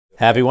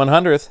Happy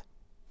 100th.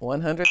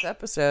 100th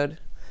episode.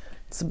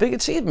 It's a big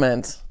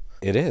achievement.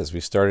 It is. We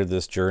started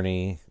this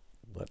journey,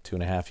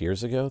 2.5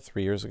 years ago?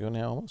 3 years ago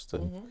now, almost?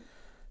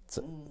 It's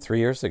 3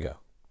 years ago.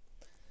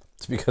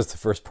 It's because the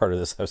first part of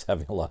this I was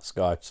having a lot of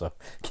scotch, so I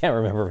can't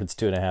remember if it's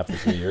 2.5 or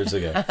 3 years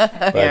ago.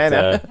 But,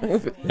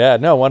 I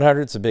know.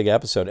 100's a big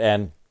episode,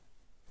 and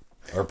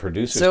our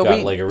producers got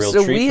a real treat for us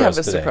today. So we have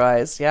a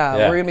surprise. Yeah,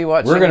 we're going to be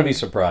watching. We're going to be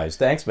surprised.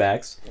 Thanks,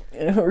 Max.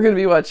 We're going to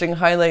be watching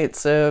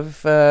highlights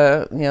of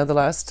the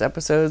last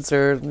episodes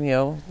or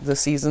the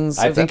seasons.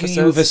 I think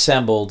you've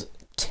assembled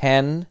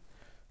 10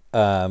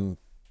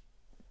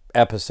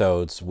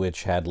 episodes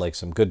which had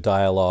some good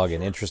dialogue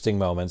and interesting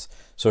moments.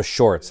 So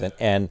shorts,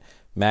 and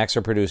Max,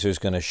 our producer, is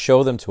going to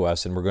show them to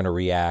us, and we're going to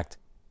react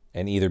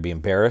and either be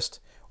embarrassed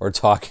or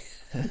talk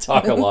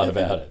a lot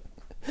about it.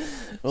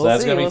 So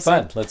that's going to be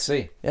fun. Let's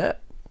see. Yeah.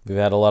 We've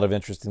had a lot of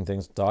interesting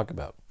things to talk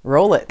about.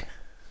 Roll it.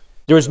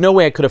 There was no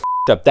way I could have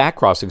up that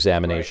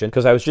cross-examination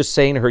because I was just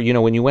saying to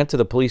her, when you went to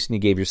the police and you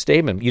gave your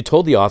statement, you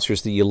told the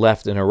officers that you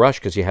left in a rush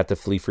because you had to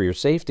flee for your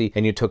safety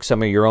and you took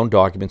some of your own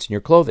documents and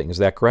your clothing. Is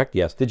that correct?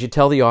 Yes. Did you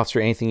tell the officer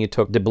anything you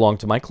took that belonged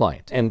to my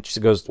client? And she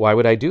goes, why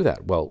would I do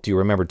that? Well, do you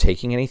remember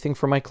taking anything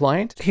from my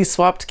client? He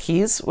swapped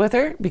keys with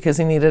her because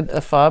he needed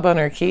a fob on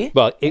her key.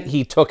 Well,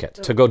 he took it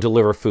to go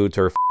deliver food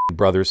to her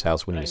brother's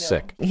house when he was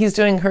sick. He's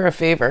doing her a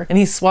favor and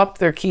he swapped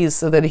their keys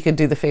so that he could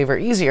do the favor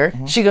easier.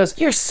 She goes,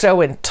 you're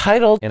so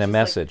entitled. In a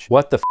message.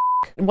 What the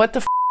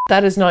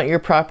that is not your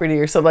property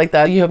or something like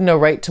that. You have no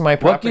right to my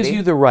property. What gives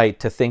you the right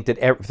to think that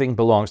everything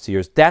belongs to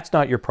yours? That's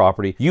not your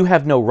property. You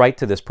have no right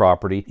to this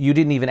property. You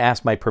didn't even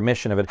ask my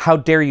permission of it. How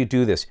dare you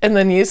do this? And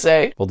then you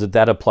say, well, did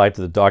that apply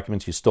to the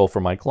documents you stole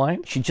from my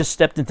client? She just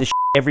stepped into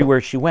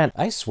everywhere she went.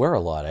 I swear a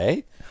lot,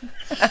 eh?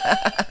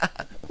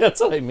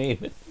 That's what I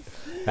mean.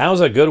 That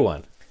was a good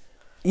one.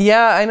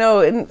 Yeah, I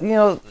know. And,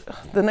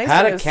 the nice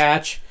How thing to is,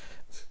 catch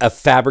a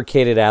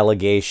fabricated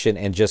allegation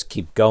and just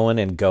keep going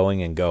and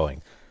going and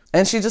going.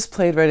 And she just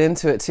played right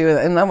into it, too.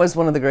 And that was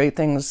one of the great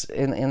things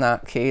in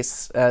that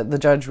case. The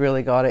judge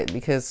really got it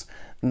because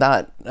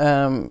that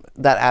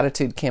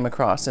attitude came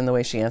across in the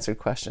way she answered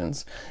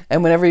questions.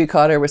 And whenever you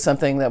caught her with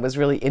something that was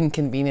really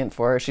inconvenient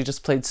for her, she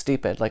just played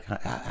stupid. Like,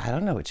 I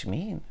don't know what you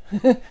mean.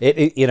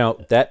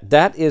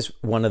 That is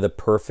one of the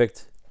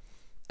perfect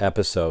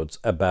episodes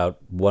about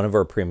one of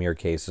our premier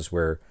cases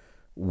where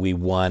we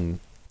won.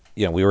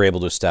 We were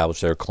able to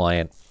establish that our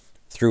client,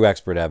 through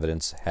expert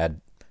evidence, had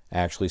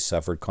actually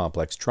suffered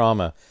complex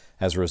trauma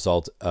as a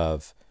result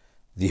of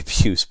the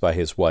abuse by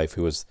his wife,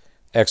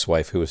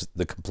 ex-wife, who was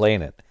the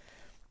complainant.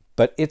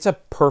 But it's a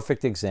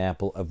perfect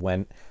example of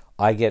when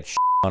I get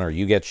on or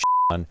you get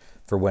on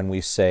for when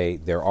we say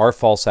there are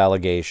false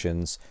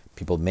allegations,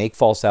 people make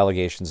false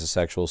allegations of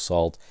sexual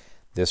assault.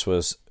 This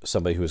was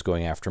somebody who was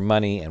going after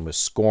money and was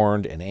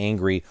scorned and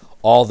angry,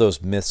 all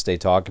those myths they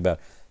talk about.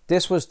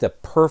 This was the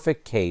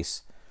perfect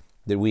case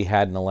that we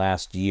had in the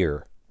last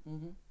year.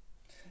 Mm-hmm.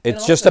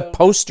 It's just a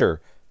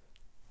poster,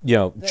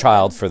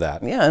 child for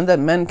that. Yeah, and that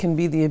men can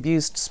be the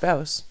abused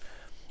spouse,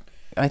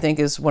 I think,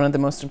 is one of the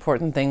most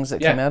important things that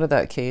came out of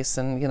that case.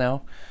 And,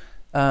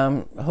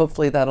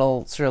 hopefully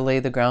that'll sort of lay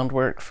the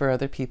groundwork for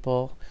other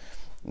people,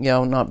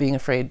 not being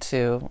afraid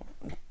to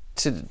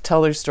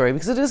tell their story,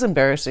 because it is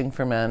embarrassing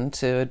for men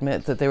to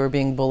admit that they were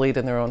being bullied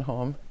in their own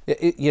home.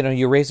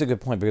 You raise a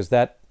good point, because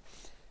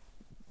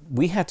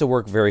we had to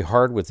work very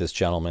hard with this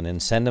gentleman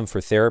and send him for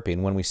therapy.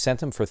 And when we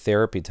sent him for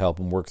therapy to help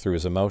him work through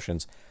his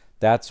emotions,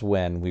 that's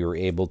when we were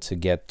able to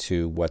get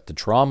to what the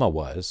trauma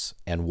was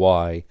and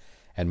why,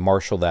 and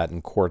marshal that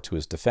in court to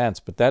his defense.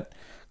 But that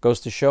goes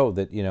to show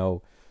that,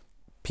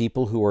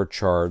 people who are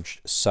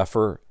charged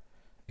suffer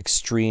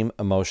extreme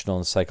emotional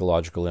and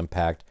psychological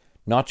impact,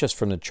 not just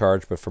from the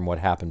charge, but from what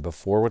happened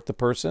before with the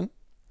person.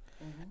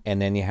 Mm-hmm. And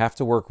then you have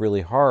to work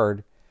really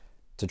hard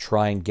to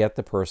try and get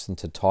the person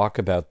to talk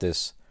about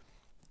this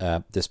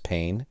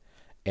pain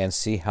and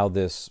see how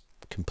this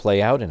can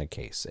play out in a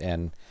case.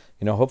 And,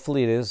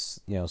 hopefully it is,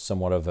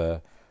 somewhat of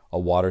a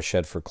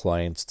watershed for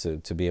clients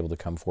to be able to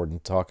come forward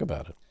and talk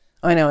about it.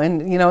 I know. And,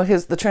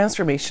 the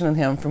transformation in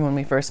him from when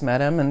we first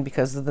met him and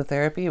because of the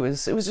therapy, it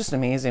was just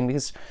amazing,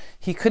 because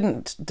he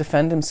couldn't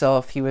defend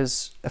himself. He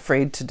was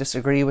afraid to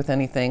disagree with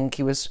anything.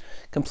 He was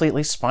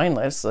completely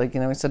spineless.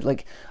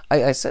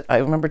 He said, I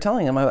remember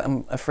telling him,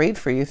 I'm afraid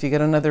for you. If you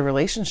get another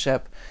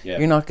relationship,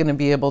 you're not going to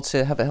be able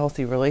to have a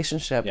healthy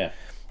relationship. Yeah.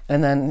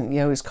 And then,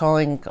 he was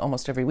calling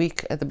almost every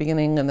week at the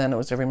beginning, and then it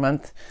was every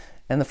month.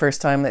 And the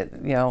first time that,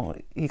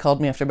 he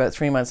called me after about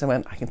 3 months, I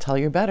went, I can tell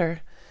you're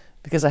better,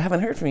 because I haven't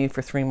heard from you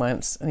for 3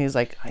 months. And he's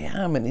like, I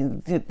am.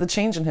 And the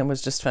change in him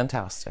was just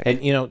fantastic. And,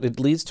 it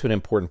leads to an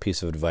important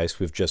piece of advice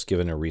we've just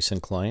given a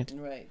recent client.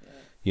 Right.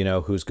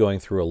 Who's going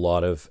through a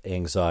lot of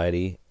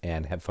anxiety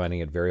and finding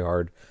it very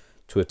hard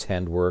to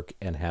attend work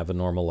and have a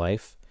normal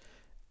life.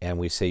 And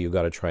we say you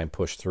got to try and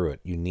push through it.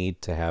 You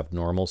need to have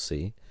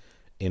normalcy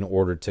in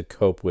order to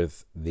cope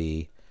with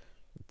the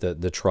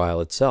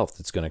trial itself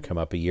that's going to come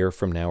up a year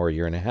from now or a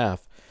year and a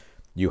half.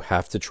 You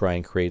have to try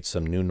and create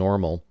some new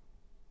normal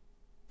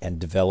and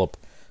develop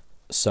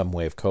some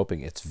way of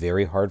coping. It's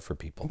very hard for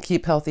people.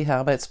 Keep healthy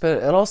habits. But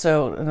it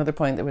also, another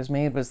point that was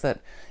made was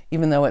that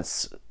even though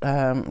it's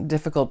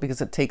difficult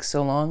because it takes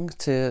so long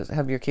to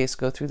have your case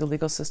go through the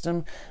legal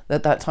system,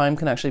 that time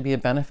can actually be a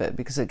benefit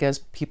because it gives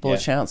people a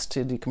chance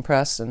to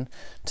decompress and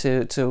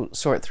to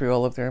sort through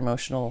all of their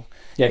emotional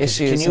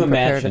issues. Can you and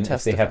prepare imagine to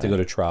if they have to testify. go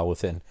to trial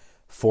within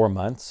 4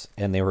 months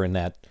and they were in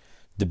that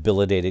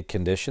debilitated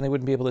condition, they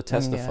wouldn't be able to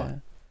testify. Yeah.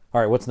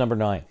 All right, what's number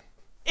 9?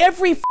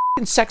 Every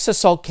sex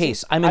assault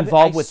case I'm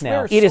involved with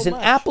now, it is an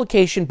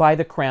application by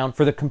the Crown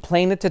for the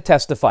complainant to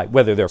testify,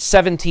 whether they're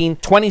 17,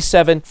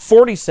 27,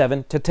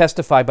 47, to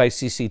testify by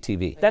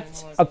CCTV.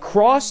 That's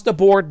across the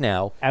board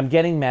now. I'm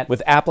getting met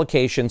with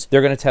applications.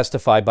 They're going to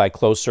testify by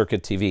closed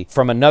circuit TV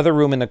from another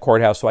room in the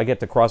courthouse, so I get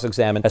to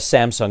cross-examine a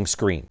Samsung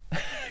screen.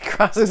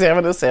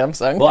 Cross-examine a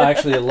Samsung. Well,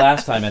 actually, the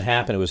last time it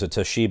happened, it was a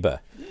Toshiba,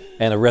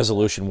 and the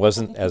resolution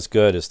wasn't as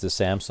good as the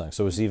Samsung,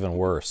 so it was even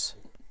worse.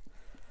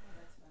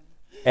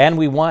 And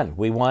we won.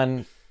 We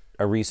won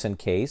a recent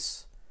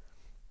case,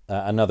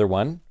 another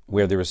one,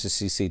 where there was a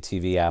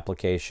CCTV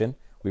application.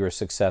 We were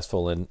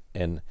successful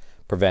in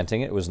preventing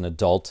it. It was an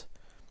adult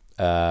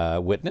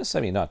witness.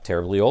 I mean, not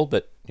terribly old,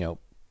 but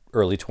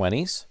early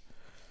 20s.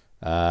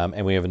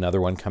 And we have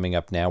another one coming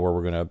up now where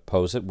we're going to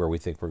pose it, where we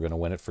think we're going to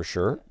win it for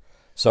sure.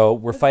 So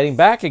we're fighting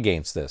back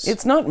against this.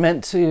 It's not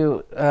meant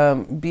to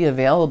be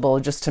available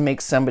just to make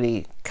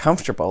somebody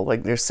comfortable,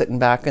 like they're sitting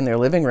back in their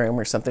living room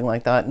or something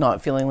like that,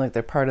 not feeling like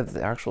they're part of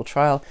the actual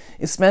trial.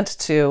 It's meant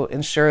to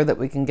ensure that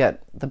we can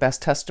get the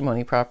best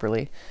testimony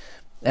properly.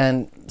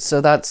 And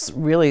so that's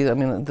really, I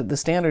mean, the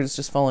standard has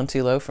just fallen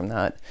too low from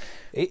that.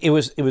 It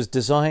was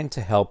designed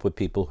to help with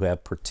people who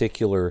have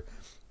particular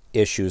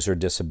issues or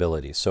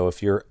disabilities. So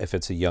if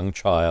it's a young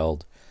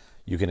child,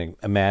 you can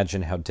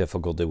imagine how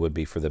difficult it would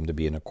be for them to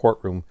be in a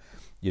courtroom.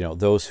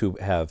 Those who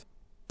have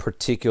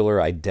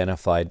particular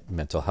identified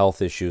mental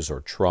health issues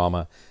or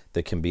trauma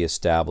that can be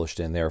established,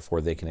 and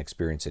therefore they can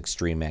experience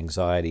extreme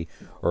anxiety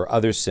or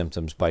other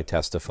symptoms by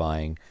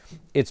testifying.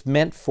 It's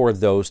meant for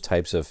those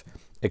types of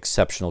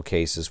exceptional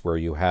cases where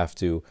you have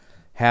to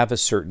have a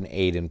certain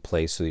aid in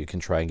place so you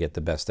can try and get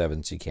the best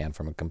evidence you can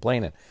from a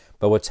complainant.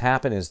 But what's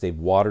happened is they've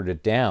watered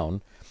it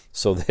down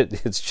so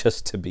that it's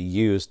just to be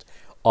used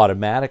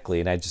automatically.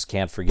 And I just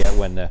can't forget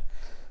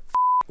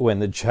when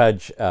the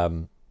judge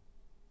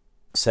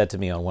said to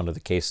me on one of the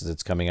cases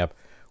that's coming up,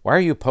 "Why are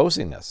you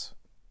opposing this?"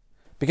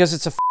 Because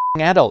it's a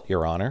adult,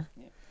 Your Honor.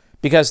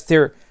 Because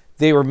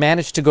they were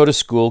managed to go to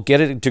school, get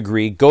a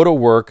degree, go to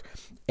work,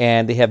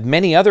 and they have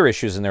many other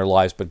issues in their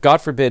lives, but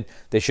God forbid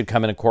they should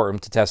come in a courtroom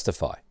to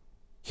testify.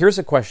 Here's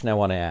a question I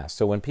want to ask.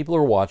 So when people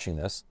are watching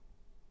this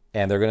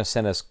and they're going to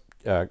send us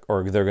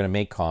or they're going to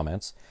make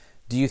comments,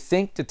 do you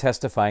think that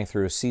testifying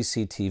through a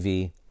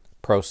CCTV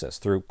process,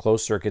 through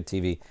closed circuit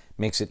TV,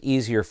 makes it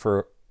easier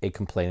for a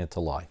complainant to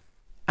lie?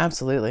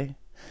 Absolutely.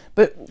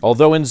 But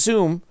although in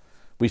Zoom,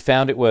 we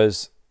found it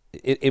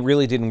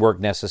really didn't work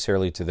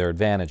necessarily to their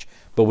advantage,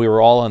 but we were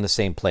all on the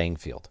same playing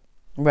field.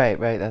 Right,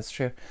 that's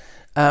true.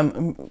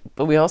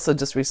 But we also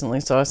just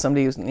recently saw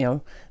somebody who's,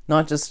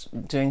 not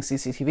just doing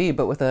CCTV,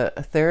 but with a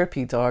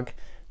therapy dog.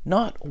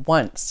 Not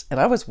once, and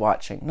I was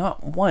watching,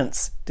 not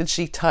once did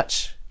she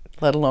touch,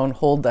 let alone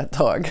hold that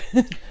dog.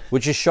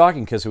 Which is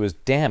shocking because it was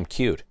damn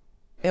cute.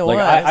 It was. was.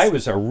 I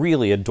was a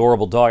really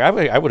adorable dog.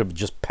 I would have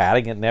just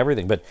patting it and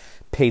everything, but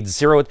paid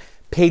zero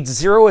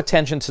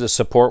attention to the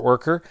support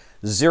worker,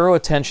 zero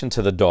attention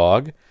to the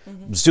dog,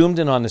 zoomed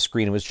in on the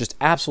screen. It was just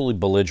absolutely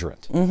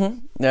belligerent.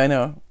 Mm-hmm. I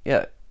know.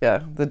 Yeah.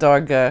 The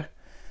dog,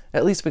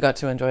 at least we got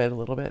to enjoy it a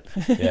little bit.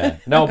 Yeah.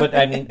 No, but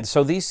I mean,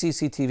 so these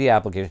CCTV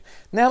applications,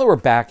 now that we're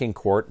back in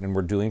court and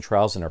we're doing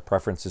trials and our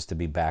preference is to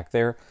be back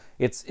there,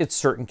 it's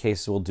certain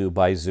cases we'll do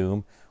by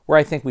Zoom, where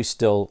I think we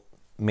still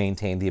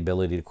maintain the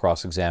ability to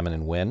cross-examine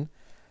and win.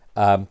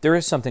 There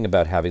is something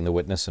about having the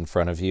witness in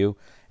front of you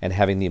and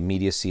having the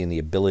immediacy and the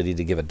ability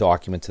to give a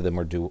document to them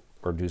or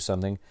do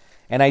something.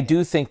 And I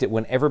do think that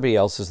when everybody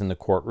else is in the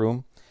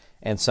courtroom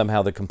and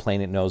somehow the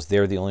complainant knows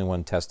they're the only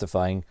one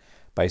testifying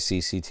by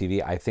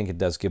CCTV, I think it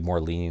does give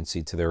more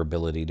leniency to their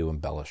ability to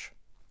embellish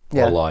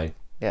or lie.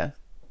 Yeah,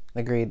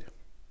 agreed.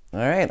 All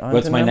right, on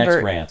What's to my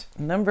next rant?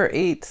 Number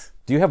 8.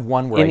 Do you have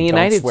one where In I the don't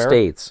United swear?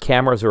 States,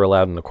 cameras are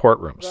allowed in the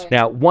courtrooms. Right.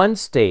 Now, one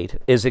state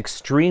is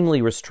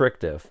extremely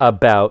restrictive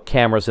about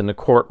cameras in the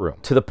courtroom,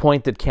 to the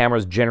point that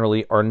cameras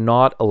generally are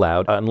not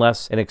allowed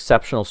unless an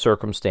exceptional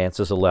circumstance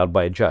is allowed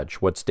by a judge.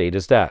 What state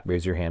is that?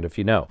 Raise your hand if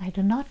you know. I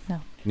do not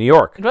know. New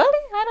York. Really?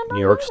 I don't know.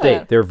 New York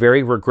State. They're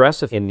very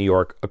regressive in New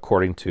York,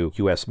 according to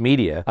U.S.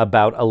 media,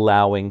 about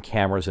allowing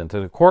cameras into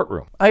the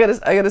courtroom. I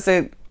gotta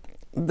say,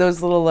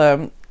 those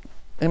little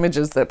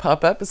images that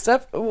pop up and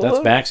stuff.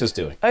 That's Max's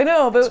doing. I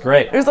know, but it's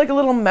great. There's like a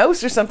little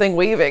mouse or something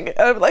waving.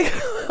 I'm like,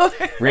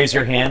 raise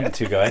your hand, the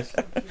two guys.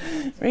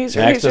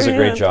 Max does a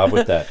great job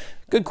with that.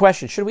 Good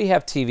question. Should we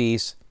have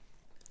TVs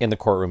in the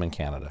courtroom in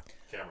Canada?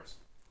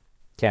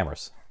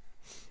 Cameras.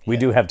 We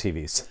do have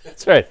TVs.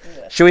 That's right.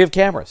 Should we have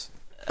cameras?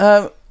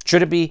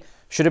 Should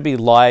it be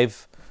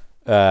live,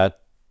 on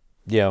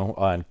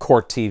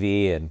court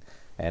TV and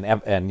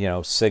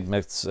and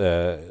segments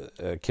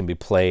can be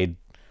played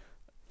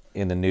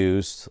in the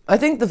news. I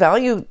think the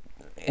value,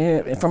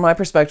 from my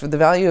perspective, the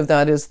value of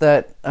that is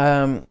that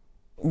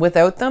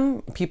without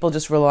them, people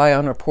just rely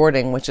on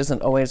reporting, which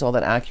isn't always all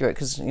that accurate.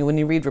 Because when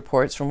you read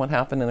reports from what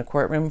happened in a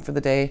courtroom for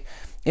the day,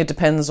 it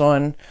depends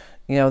on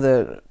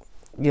the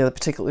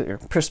particular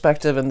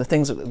perspective and the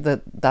things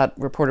that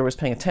reporter was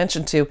paying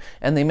attention to,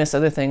 and they miss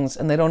other things,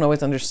 and they don't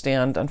always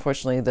understand,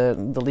 unfortunately,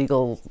 the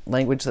legal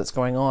language that's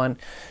going on.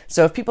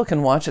 So if people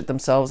can watch it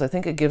themselves, I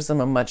think it gives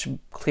them a much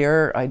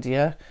clearer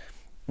idea,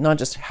 not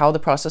just how the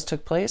process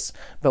took place,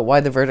 but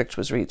why the verdict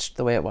was reached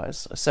the way it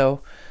was.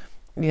 So,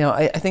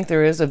 I think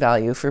there is a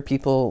value for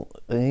people,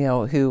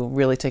 who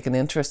really take an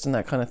interest in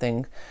that kind of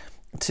thing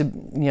to,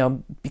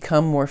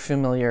 become more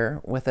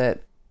familiar with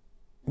it.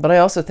 But I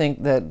also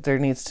think that there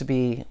needs to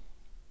be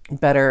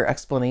better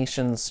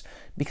explanations,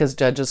 because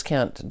judges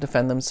can't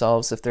defend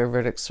themselves if their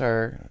verdicts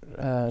are,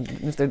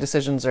 if their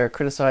decisions are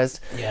criticized.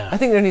 Yeah. I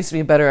think there needs to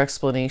be a better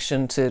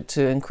explanation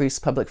to increase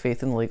public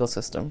faith in the legal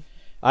system.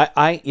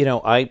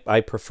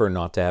 I prefer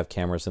not to have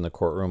cameras in the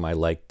courtroom. I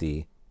like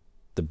the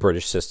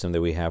British system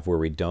that we have where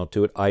we don't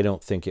do it. I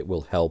don't think it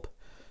will help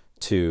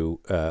to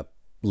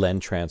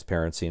lend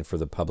transparency and for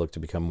the public to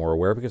become more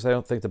aware, because I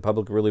don't think the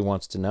public really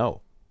wants to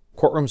know.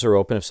 Courtrooms are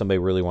open if somebody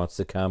really wants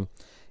to come.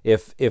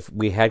 If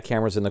we had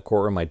cameras in the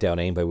courtroom, I doubt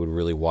anybody would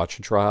really watch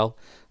a trial.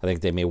 I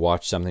think they may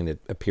watch something that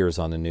appears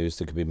on the news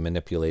that could be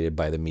manipulated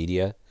by the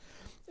media.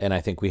 And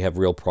I think we have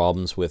real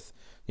problems with,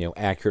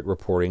 accurate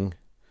reporting.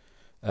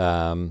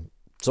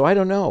 So I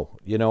don't know.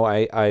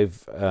 I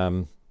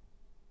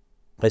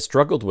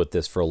struggled with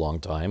this for a long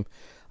time.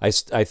 I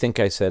think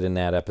I said in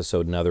that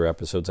episode and other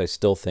episodes, I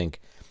still think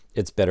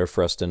it's better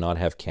for us to not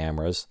have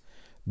cameras.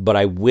 But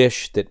I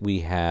wish that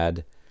we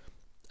had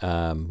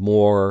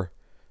more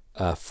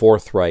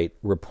forthright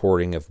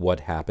reporting of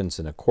what happens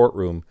in a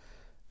courtroom.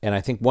 And I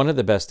think one of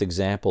the best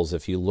examples,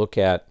 if you look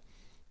at,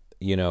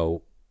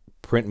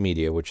 print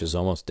media, which is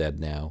almost dead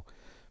now,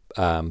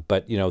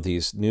 but,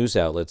 these news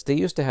outlets, they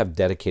used to have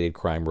dedicated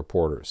crime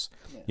reporters,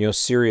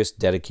 serious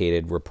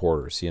dedicated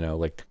reporters,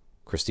 like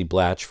Christy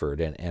Blatchford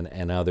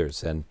and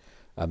others. And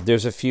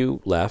there's a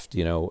few left,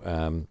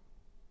 Mindell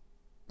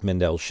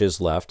Shiz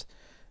left,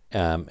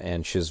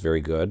 and Shiz very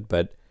good,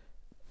 but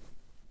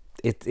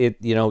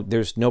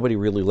there's nobody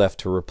really left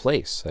to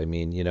replace. I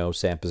mean,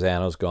 Sam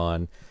Pisano's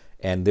gone,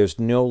 and there's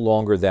no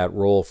longer that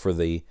role for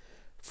the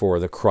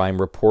crime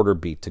reporter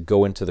beat to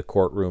go into the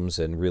courtrooms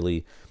and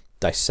really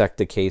dissect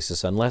the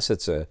cases, unless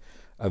it's a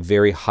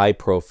very high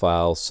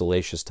profile,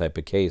 salacious type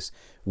of case.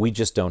 We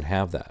just don't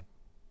have that.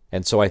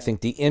 And so I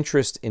think the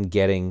interest in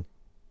getting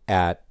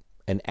at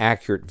an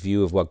accurate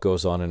view of what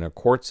goes on in a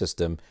court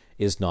system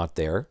is not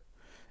there.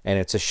 And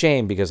it's a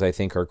shame, because I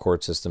think our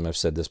court system, I've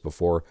said this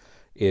before,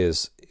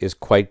 is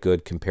quite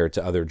good compared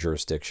to other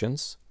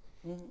jurisdictions.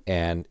 Mm-hmm.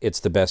 And it's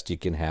the best you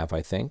can have,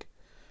 I think.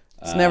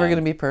 It's never going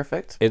to be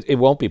perfect. It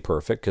won't be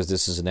perfect, because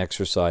this is an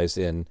exercise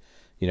in,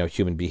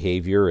 human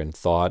behavior and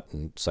thought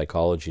and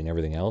psychology and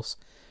everything else.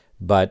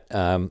 But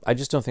I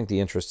just don't think the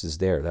interest is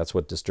there. That's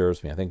what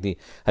disturbs me. I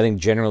think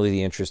generally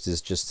the interest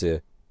is just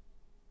to,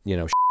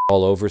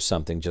 all over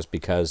something just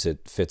because it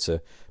fits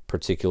a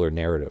particular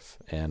narrative.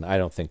 And I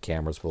don't think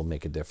cameras will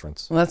make a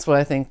difference. Well, that's why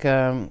I think,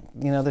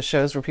 the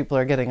shows where people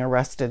are getting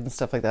arrested and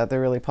stuff like that,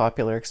 they're really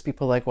popular, because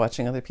people like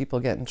watching other people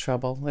get in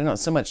trouble. They're not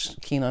so much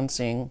keen on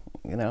seeing,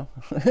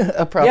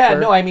 a proper... Yeah,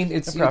 no, I mean,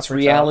 it's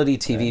reality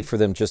trial. TV for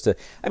them just to...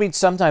 I mean,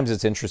 sometimes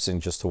it's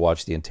interesting just to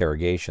watch the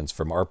interrogations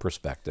from our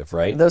perspective,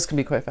 right? Those can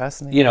be quite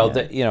fascinating.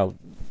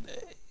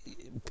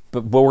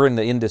 But we're in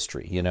the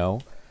industry,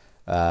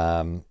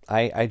 I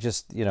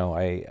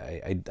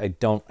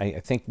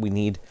think we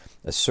need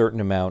a certain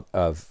amount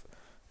of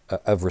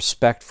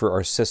respect for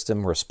our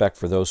system, respect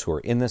for those who are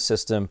in the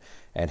system,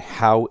 and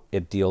how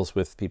it deals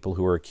with people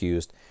who are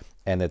accused,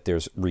 and that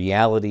there's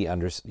reality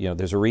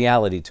there's a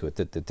reality to it,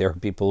 that there are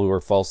people who are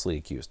falsely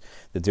accused,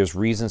 that there's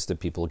reasons that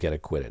people get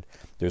acquitted,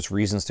 there's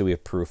reasons that we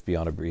have proof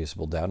beyond a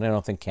reasonable doubt. And I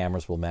don't think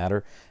cameras will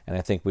matter, and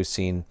I think we've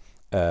seen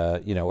a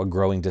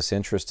growing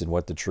disinterest in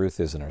what the truth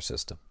is in our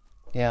system.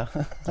 Yeah.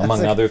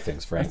 Among other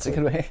things, frankly. That's a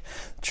good way.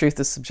 Truth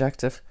is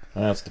subjective.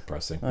 That's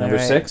depressing. Number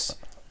 6?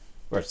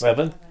 Or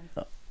 7?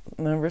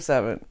 Number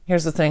 7.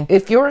 Here's the thing.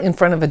 If you're in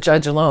front of a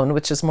judge alone,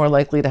 which is more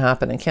likely to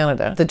happen in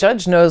Canada, the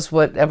judge knows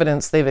what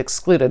evidence they've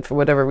excluded for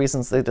whatever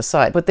reasons they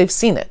decide, but they've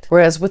seen it.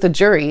 Whereas with a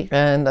jury,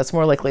 and that's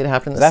more likely to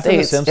happen in the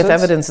States, if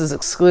evidence is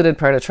excluded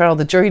prior to trial,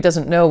 the jury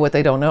doesn't know what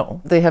they don't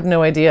know. They have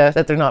no idea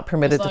that they're not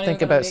permitted to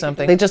think about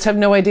something. They just have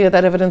no idea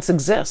that evidence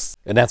exists.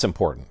 And that's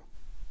important.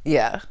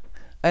 Yeah.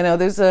 I know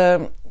there's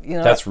a,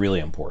 That's really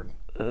important.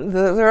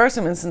 There are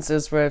some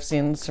instances where I've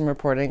seen some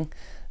reporting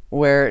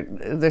where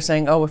they're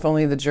saying, oh, if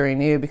only the jury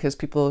knew, because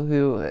people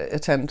who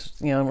attend,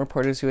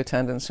 reporters who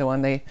attend and so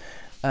on,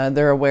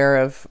 they're aware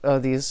of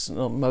these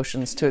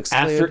motions to exclude.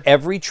 After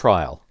every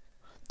trial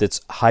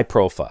that's high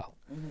profile,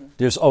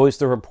 there's always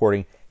the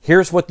reporting,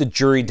 here's what the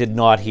jury did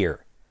not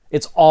hear.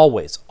 It's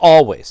always.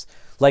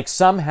 Like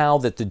somehow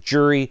that the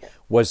jury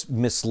was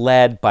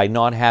misled by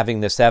not having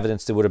this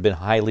evidence that would have been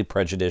highly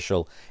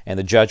prejudicial, and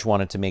the judge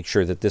wanted to make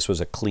sure that this was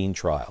a clean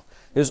trial.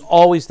 There's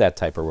always that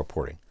type of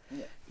reporting.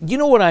 You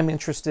know what I'm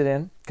interested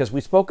in? Because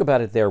we spoke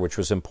about it there, which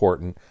was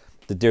important.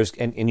 That there's,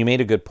 and you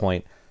made a good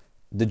point.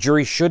 The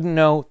jury shouldn't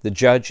know. The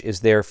judge is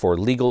there for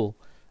legal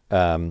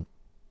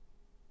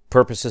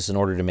purposes in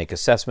order to make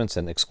assessments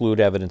and exclude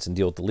evidence and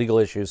deal with the legal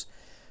issues.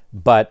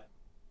 But,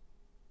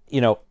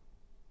 you know,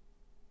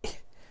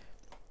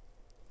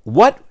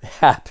 what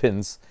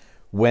happens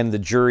when the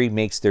jury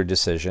makes their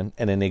decision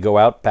and then they go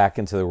out back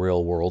into the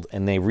real world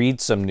and they read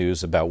some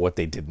news about what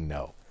they didn't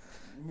know?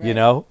 Right. You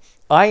know?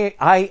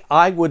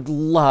 I would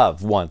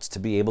love once to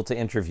be able to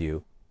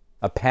interview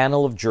a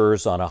panel of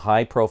jurors on a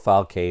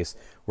high-profile case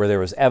where there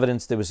was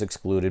evidence that was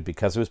excluded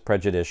because it was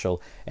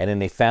prejudicial, and then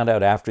they found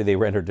out after they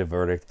rendered a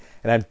verdict.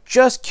 And I'm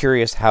just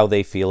curious how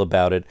they feel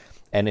about it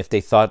and if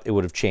they thought it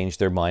would have changed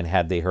their mind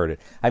had they heard it.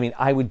 I mean,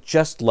 I would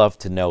just love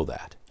to know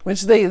that.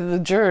 Which the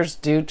jurors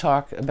do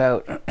talk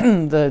about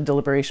the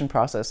deliberation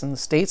process. In the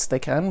States they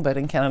can, but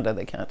in Canada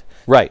they can't.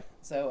 Right.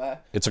 So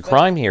it's a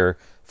crime here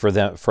for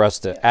us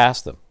to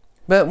ask them.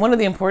 But one of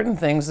the important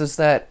things is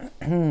that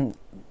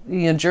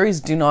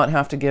juries do not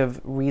have to give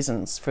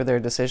reasons for their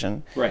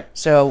decision. Right.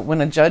 So when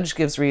a judge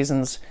gives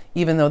reasons,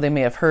 even though they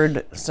may have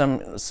heard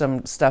some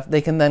stuff,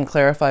 they can then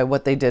clarify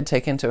what they did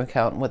take into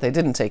account and what they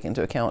didn't take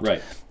into account.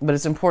 Right. But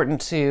it's important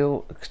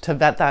to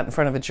vet that in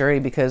front of a jury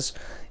because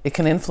it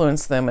can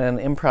influence them in an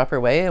improper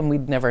way, and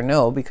we'd never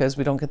know because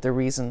we don't get the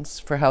reasons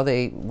for how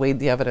they weighed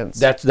the evidence.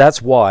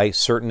 That's why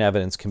certain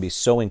evidence can be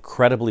so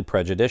incredibly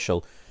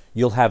prejudicial.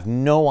 You'll have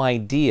no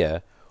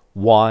idea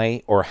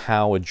why or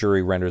how a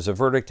jury renders a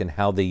verdict and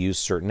how they use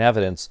certain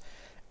evidence,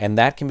 and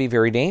that can be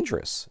very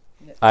dangerous.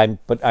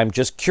 But I'm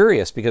just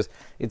curious because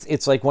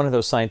it's like one of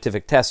those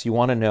scientific tests. You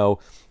want to know,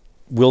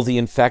 will the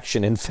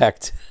infection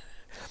infect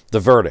the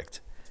verdict?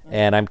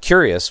 And I'm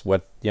curious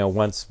what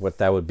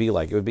that would be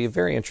like. It would be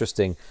very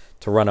interesting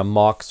to run a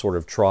mock sort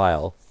of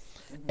trial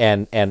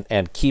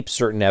and keep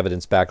certain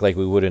evidence back like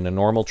we would in a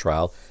normal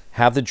trial,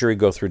 have the jury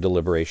go through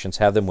deliberations,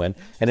 have them win,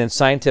 and then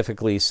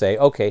scientifically say,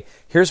 okay,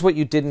 here's what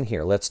you didn't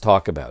hear. Let's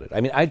talk about it. I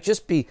mean, I'd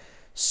just be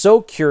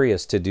so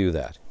curious to do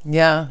that.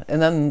 Yeah,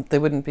 and then they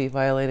wouldn't be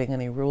violating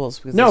any rules.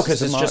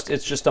 Because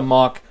it's just a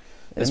mock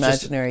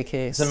imaginary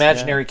case. It's an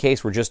imaginary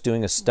case. We're just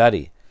doing a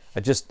study.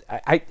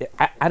 I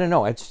don't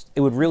know. It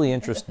would really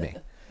interest me.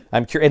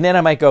 I'm curious, and then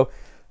I might go,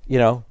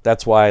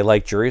 that's why I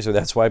like juries, or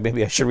that's why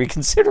maybe I should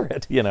reconsider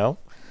it. Anyways.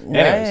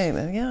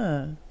 Right.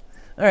 Yeah.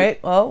 All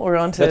right. Well, we're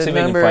on to Let's see if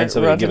we can find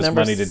somebody to give us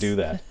money to do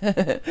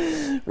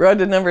that. We're on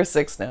to number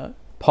 6 now.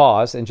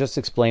 Pause and just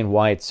explain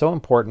why it's so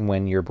important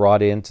when you're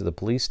brought into the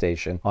police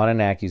station on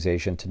an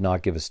accusation to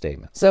not give a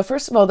statement. So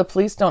first of all, the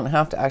police don't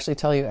have to actually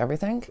tell you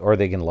everything. Or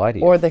they can lie to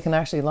you. Or they can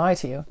actually lie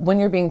to you. When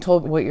you're being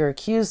told what you're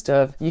accused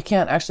of, you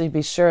can't actually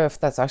be sure if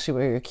that's actually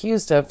what you're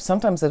accused of.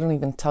 Sometimes they don't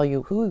even tell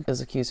you who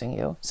is accusing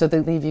you. So they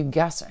leave you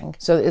guessing.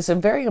 So it's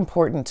very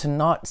important to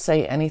not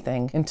say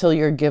anything until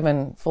you're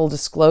given full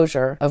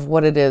disclosure of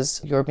what it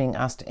is you're being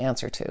asked to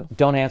answer to.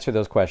 Don't answer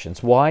those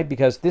questions. Why?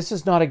 Because this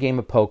is not a game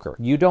of poker.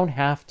 You don't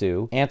have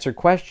to answer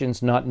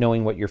questions not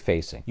knowing what you're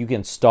facing. You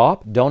can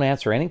stop, don't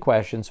answer any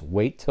questions,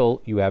 wait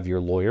till you have your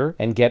lawyer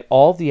and get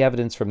all the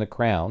evidence from the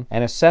Crown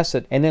and assess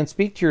it, and then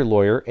speak to your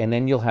lawyer, and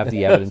then you'll have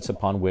the evidence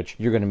upon which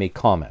you're going to make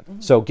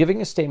comment. So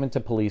giving a statement to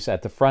police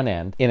at the front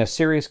end in a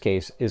serious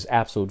case is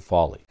absolute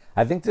folly.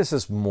 I think this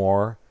is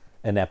more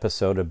an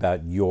episode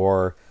about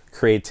your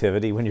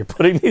creativity when you're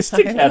putting these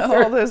together. I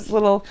know, all those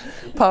little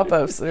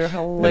pop-ups, they're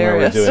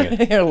hilarious. We're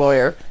doing it. Your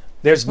lawyer.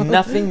 There's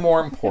nothing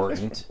more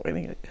important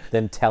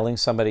than telling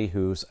somebody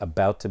who's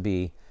about to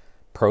be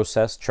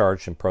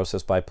charged and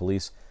processed by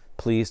police,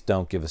 please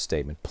don't give a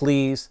statement.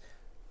 Please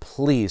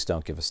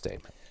don't give a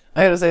statement.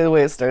 I gotta say, the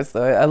way it starts,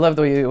 though, I love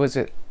the way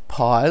it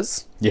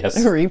pause,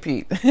 yes,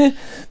 repeat.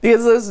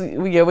 Because those,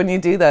 when you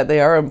do that, they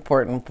are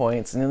important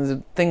points, and those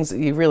are things that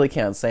you really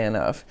can't say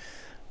enough.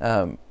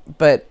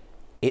 But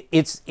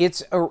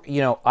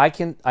I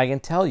can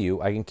tell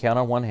you, I can count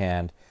on one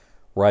hand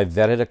where I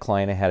vetted a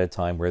client ahead of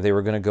time where they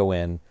were going to go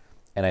in,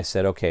 and I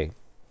said, okay,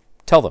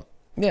 tell them.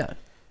 Yeah.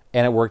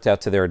 And it worked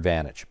out to their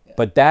advantage. Yeah.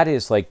 But that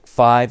is like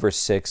 5 or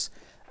 6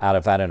 out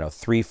of,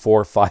 3,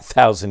 4,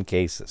 5,000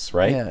 cases,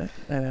 right? Yeah,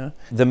 I know.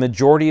 The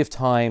majority of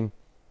time,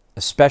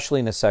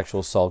 especially in a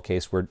sexual assault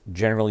case where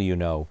generally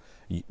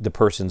the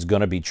person's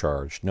going to be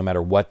charged, no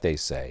matter what they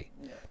say,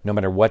 no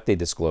matter what they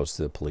disclose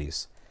to the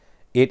police,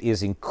 it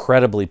is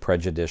incredibly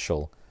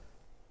prejudicial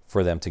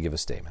for them to give a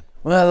statement.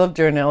 Well, I loved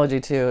your analogy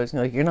too. It's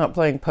like you're not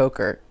playing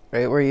poker,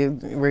 right? Where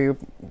you're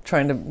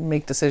trying to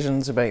make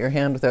decisions about your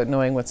hand without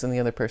knowing what's in the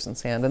other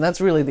person's hand. And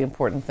that's really the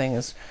important thing,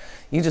 is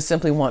you just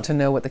simply want to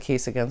know what the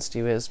case against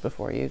you is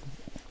before you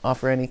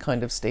offer any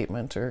kind of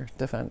statement or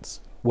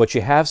defense. What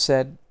you have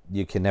said,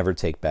 you can never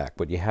take back.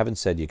 What you haven't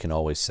said, you can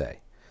always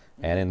say.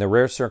 And in the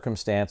rare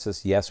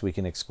circumstances, yes, we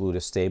can exclude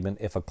a statement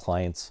if a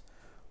client's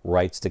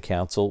rights to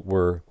counsel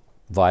were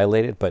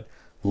violated, but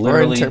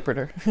literally... Or an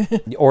interpreter.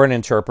 Or an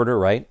interpreter,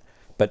 right?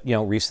 But,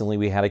 recently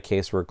we had a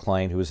case where a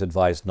client who was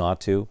advised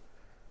not to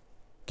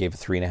gave a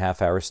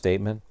 3.5-hour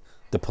statement.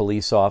 The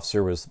police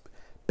officer was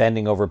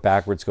bending over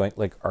backwards going,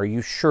 like, are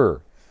you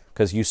sure?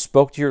 Because you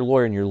spoke to your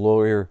lawyer and your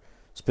lawyer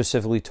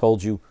specifically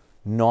told you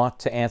not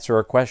to answer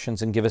our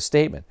questions and give a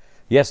statement.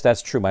 Yes,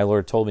 that's true. My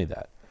lawyer told me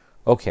that.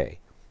 Okay.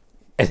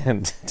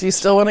 And do you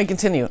still want to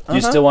continue? Do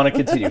you still want to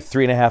continue?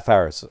 3.5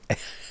 hours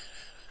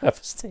of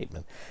a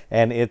statement.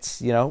 And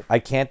it's, I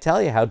can't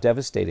tell you how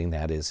devastating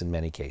that is in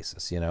many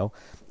cases, And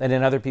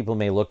then other people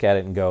may look at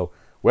it and go,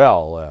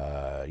 well,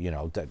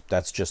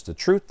 that's just the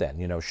truth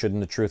then.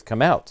 Shouldn't the truth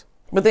come out?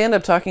 But they end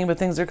up talking about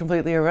things that are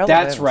completely irrelevant.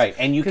 That's right.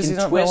 And you can because you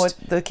don't know what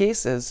the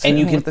case is. And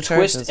you can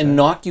twist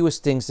innocuous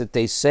things that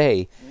they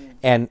say,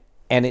 and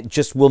it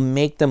just will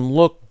make them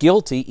look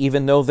guilty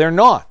even though they're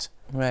not.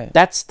 Right.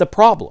 That's the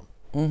problem.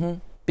 Mm-hmm.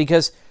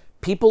 Because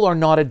people are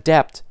not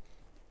adept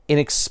in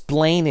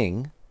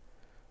explaining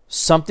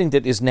something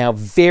that is now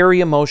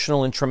very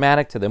emotional and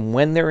traumatic to them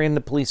when they're in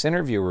the police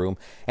interview room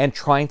and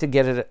trying to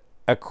get it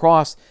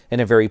across in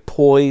a very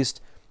poised,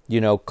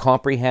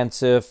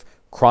 comprehensive,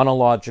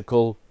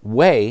 chronological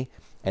way,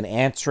 and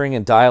answering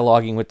and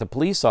dialoguing with the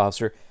police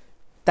officer.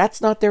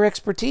 That's not their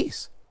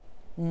expertise.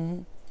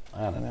 Mm-hmm.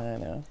 I don't know. I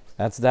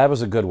know. That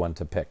was a good one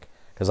to pick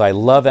because I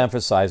love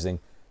emphasizing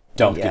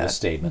don't give a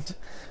statement.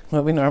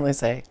 What we normally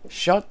say,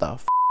 shut the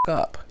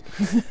up.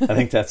 I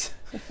think that's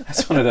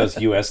one of those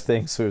U.S.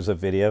 things. There's a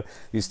video,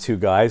 these two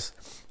guys,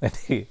 and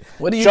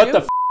what do you shut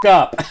do? the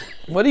up.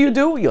 What do?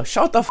 You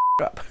shut the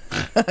up.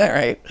 All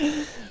right.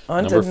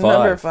 On to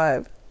number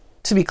 5.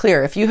 To be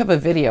clear, if you have a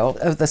video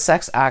of the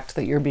sex act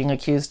that you're being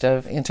accused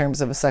of in terms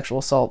of a sexual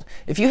assault,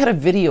 if you had a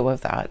video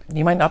of that,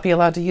 you might not be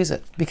allowed to use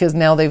it because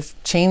now they've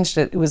changed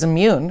it. It was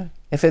immune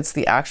if it's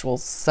the actual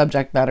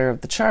subject matter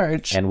of the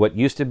charge. And what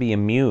used to be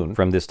immune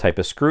from this type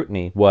of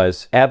scrutiny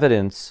was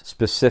evidence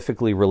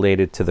specifically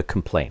related to the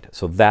complaint.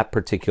 So that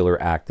particular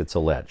act that's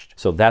alleged.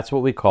 So that's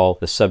what we call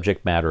the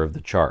subject matter of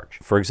the charge.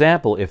 For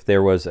example, if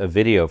there was a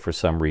video for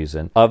some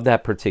reason of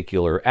that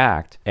particular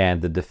act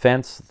and the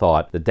defense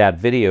thought that that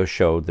video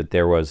showed that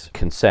there was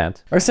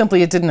consent. Or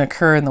simply it didn't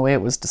occur in the way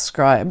it was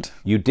described.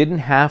 You didn't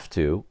have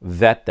to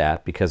vet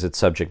that because it's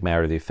subject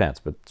matter of the offense.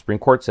 But the Supreme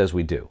Court says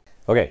we do.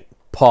 Okay,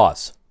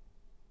 pause.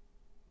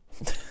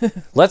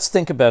 Let's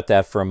think about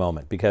that for a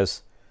moment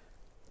because,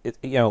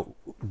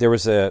 there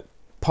was a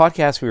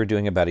podcast we were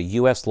doing about a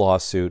U.S.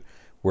 lawsuit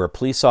where a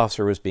police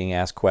officer was being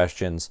asked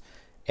questions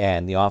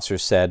and the officer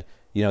said,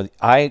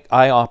 I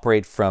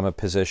operate from a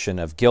position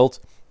of guilt.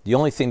 The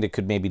only thing that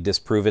could maybe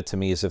disprove it to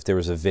me is if there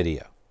was a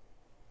video.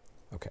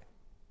 Okay.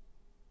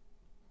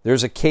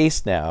 There's a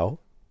case now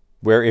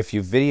where if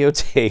you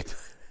videotape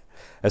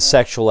a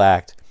sexual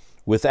act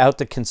without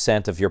the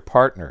consent of your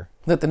partner,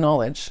 with the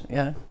knowledge,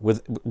 yeah.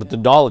 With the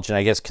knowledge and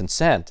I guess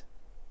consent,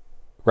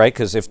 right?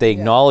 Because if they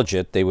acknowledge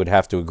it, they would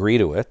have to agree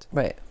to it.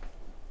 Right.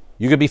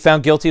 You could be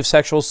found guilty of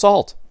sexual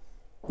assault.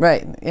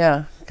 Right,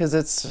 yeah, because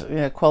it's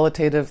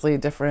qualitatively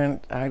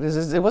different.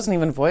 It wasn't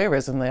even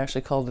voyeurism. They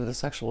actually called it a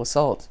sexual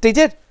assault. They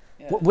did.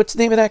 Yeah. What's the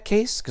name of that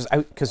case?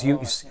 Because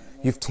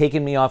you've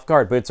taken me off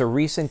guard. But it's a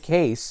recent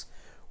case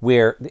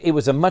where it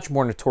was a much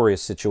more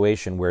notorious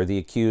situation where the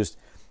accused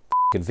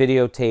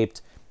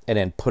videotaped and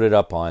then put it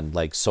up on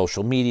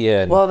social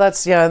media. Well,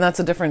 that's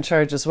a different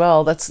charge as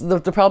well. That's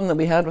the problem that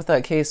we had with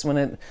that case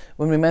when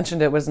we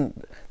mentioned it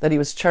wasn't that he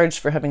was charged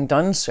for having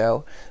done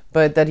so,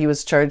 but that he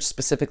was charged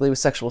specifically with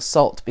sexual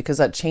assault because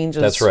that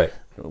changes. That's right.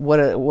 What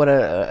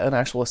an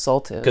actual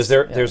assault is. Because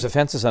there's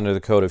offenses under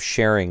the code of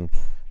sharing,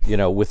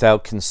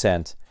 without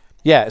consent.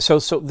 Yeah, so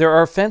there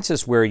are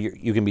offenses where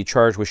you can be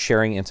charged with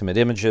sharing intimate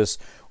images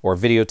or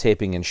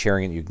videotaping and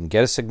sharing it. You can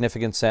get a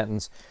significant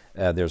sentence.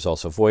 There's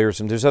also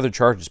voyeurism. There's other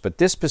charges. But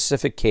this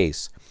specific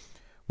case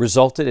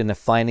resulted in a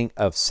finding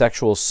of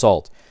sexual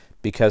assault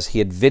because he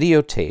had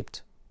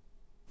videotaped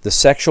the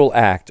sexual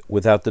act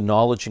without the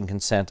knowledge and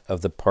consent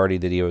of the party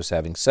that he was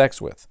having sex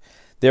with.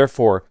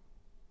 Therefore,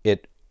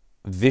 it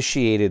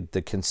vitiated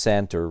the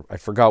consent, or I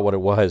forgot what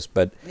it was,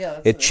 but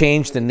it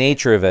changed the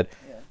nature of it.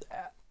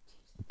 Yeah.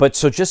 But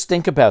so just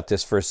think about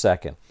this for a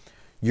second.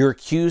 You're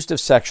accused of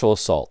sexual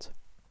assault.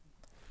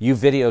 You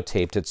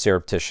videotaped it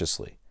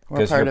surreptitiously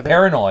because you're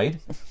paranoid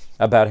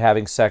about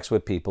having sex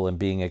with people and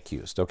being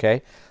accused,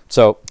 okay?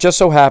 So just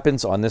so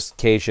happens on this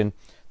occasion,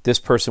 this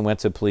person went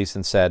to the police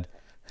and said,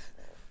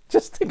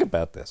 just think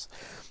about this.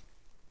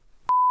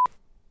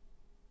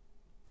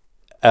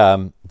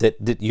 That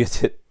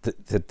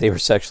they were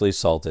sexually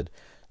assaulted.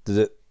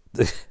 The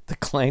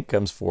client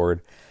comes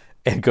forward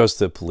and goes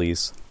to the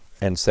police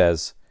and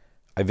says,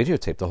 I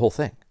videotaped the whole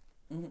thing.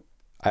 Mm-hmm.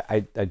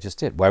 I just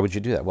did. Why would you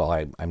do that? Well,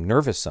 I'm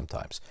nervous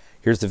sometimes.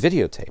 Here's the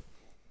videotape.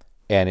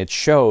 And it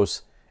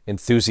shows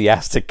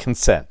enthusiastic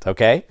consent,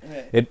 okay?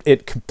 Right.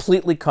 It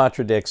completely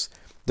contradicts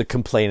the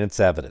complainant's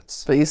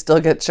evidence. But you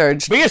still get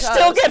charged. But you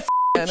still get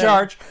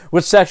charged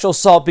with sexual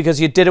assault because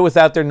you did it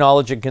without their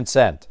knowledge and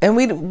consent.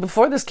 And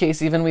before this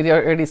case, even we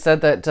already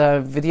said that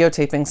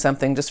videotaping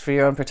something just for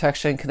your own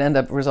protection can end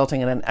up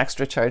resulting in an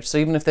extra charge. So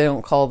even if they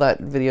don't call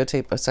that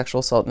videotape a sexual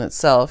assault in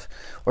itself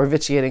or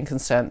vitiating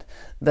consent,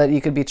 that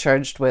you could be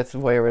charged with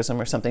voyeurism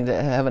or something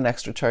to have an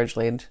extra charge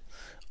laid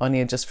on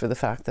you just for the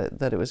fact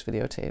that it was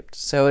videotaped.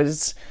 So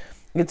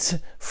it's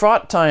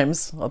fraught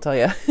times, I'll tell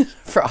you,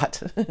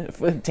 fraught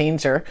with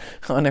danger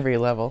on every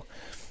level.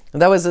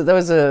 That's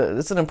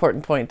an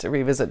important point to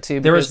revisit too.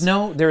 There is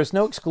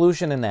no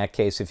exclusion in that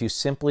case if you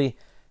simply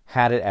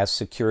had it as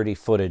security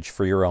footage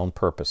for your own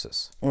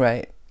purposes.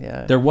 Right.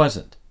 Yeah. There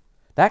wasn't.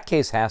 That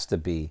case has to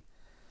be.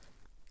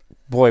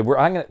 Boy,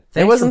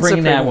 Thanks for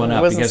bringing that one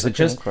up because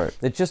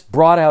it just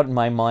brought out in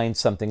my mind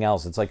something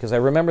else. It's like, because I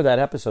remember that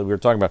episode we were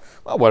talking about.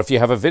 Well, what if you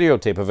have a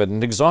videotape of it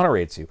and it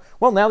exonerates you?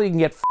 Well, now you can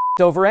get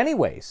f***ed over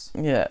anyways.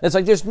 Yeah. It's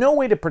like there's no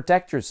way to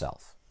protect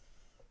yourself.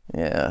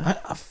 Yeah.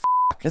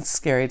 It's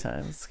scary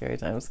times. Scary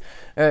times.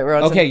 All right, we're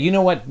on. Okay, you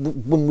know what?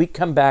 When we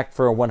come back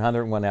for a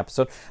 101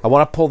 episode, I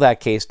want to pull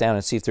that case down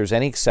and see if there's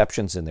any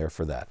exceptions in there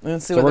for that.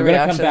 So we're going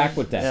to come back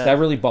with that. Yeah. That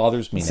really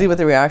bothers me. See what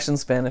the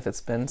reaction's been, if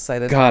it's been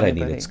cited. God, I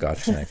needed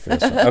Scotch tonight for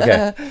this one.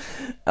 Okay.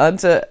 on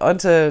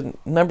to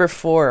number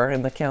 4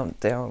 in the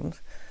countdown.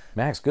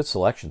 Max, good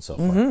selection so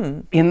far. Mm-hmm.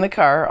 In the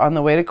car on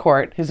the way to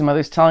court, his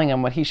mother's telling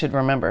him what he should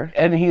remember.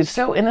 And he's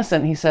so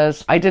innocent, he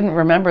says, I didn't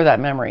remember that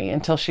memory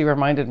until she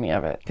reminded me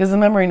of it. Because the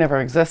memory never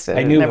existed.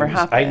 It never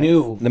happened. I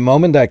knew. The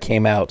moment I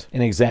came out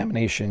in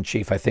examination in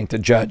chief, I think the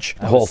judge,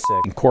 the whole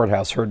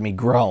courthouse heard me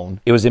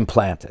groan. It was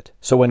implanted.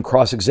 So when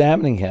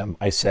cross-examining him,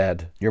 I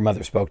said, your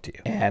mother spoke to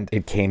you. And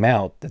it came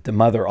out that the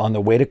mother, on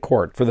the way to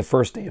court for the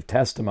first day of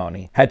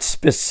testimony, had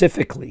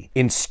specifically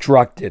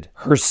instructed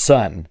her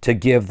son to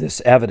give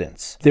this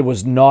evidence. It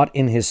was not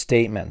in his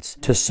statements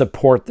to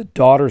support the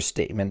daughter's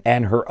statement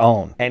and her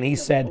own. And he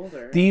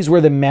said, these were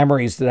the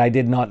memories that I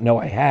did not know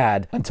I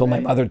had until my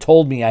mother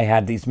told me I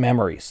had these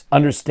memories.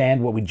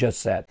 Understand what we just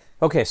said.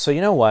 Okay, so you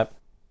know what?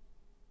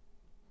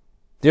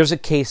 There's a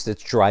case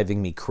that's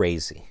driving me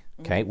crazy.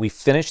 Okay, we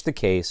finished the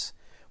case.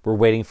 We're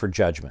waiting for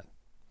judgment.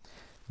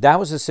 That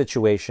was a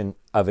situation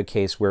of a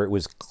case where it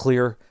was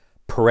clear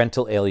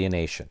parental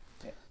alienation.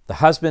 The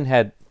husband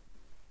had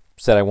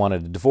said, I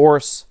wanted a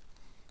divorce.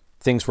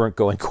 Things weren't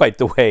going quite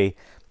the way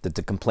that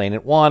the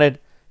complainant wanted.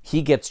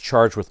 He gets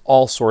charged with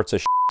all sorts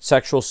of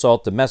sexual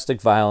assault, domestic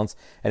violence,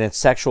 and then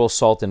sexual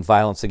assault and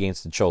violence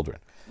against the children.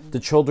 The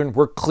children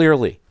were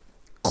clearly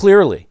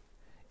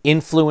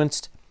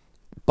influenced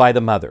by the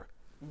mother.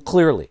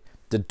 Clearly.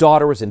 The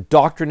daughter was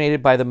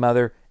indoctrinated by the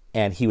mother,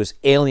 and he was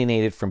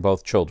alienated from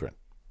both children.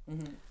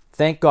 Mm-hmm.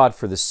 Thank God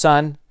for the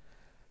son,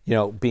 he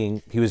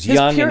was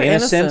young and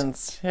innocent.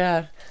 Innocence.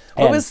 Yeah.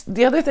 What was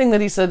the other thing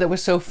that he said that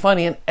was so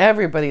funny, and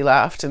everybody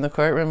laughed in the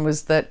courtroom,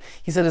 was that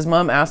he said his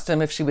mom asked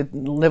him if she would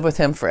live with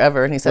him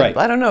forever, and he said,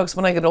 I don't know, because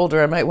when I get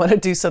older, I might want to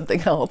do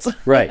something else.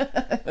 Right.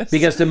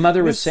 Because the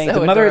mother was saying,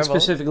 the mother had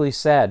specifically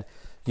said,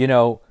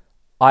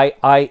 I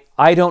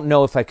don't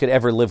know if I could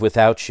ever live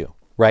without you,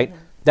 right?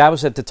 Mm-hmm. That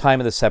was at the time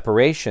of the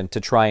separation to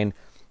try and,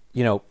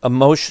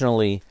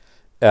 emotionally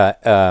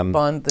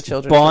bond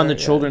the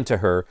children to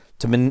her,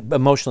 to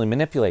emotionally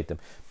manipulate them.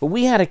 But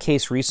we had a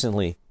case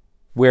recently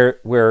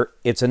where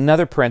it's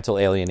another parental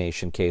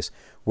alienation case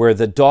where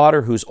the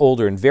daughter, who's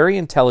older and very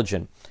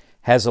intelligent,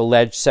 has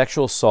alleged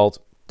sexual assault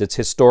that's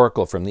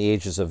historical from the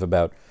ages of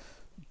about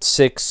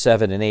 6,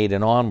 7, and 8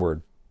 and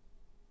onward.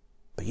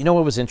 But you know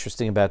what was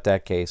interesting about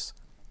that case?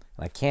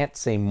 And I can't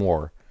say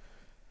more,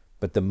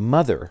 but the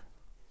mother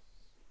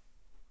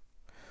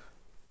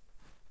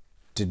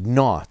did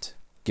not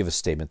give a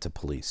statement to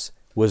police,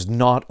 was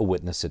not a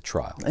witness at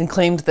trial. And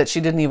claimed that she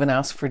didn't even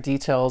ask for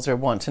details or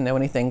want to know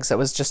anything, because it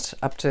was just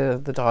up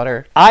to the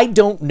daughter. I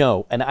don't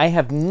know, and I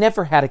have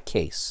never had a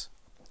case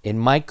in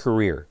my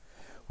career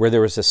where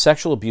there was a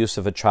sexual abuse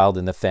of a child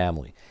in the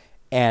family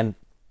and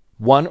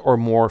one or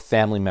more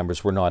family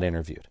members were not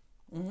interviewed,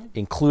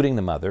 including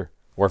the mother,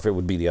 or if it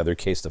would be the other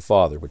case, the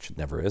father, which it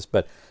never is,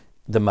 but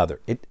the mother.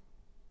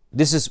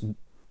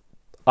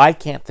 I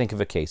can't think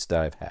of a case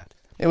that I've had.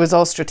 It was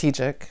all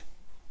strategic.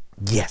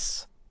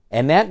 Yes.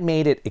 And that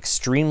made it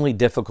extremely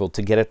difficult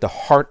to get at the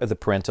heart of the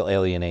parental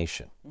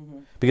alienation.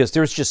 Because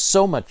there's just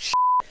so much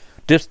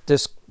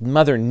this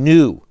mother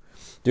knew.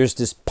 There's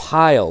this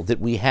pile that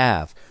we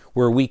have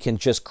where we can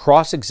just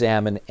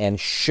cross-examine and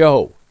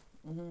show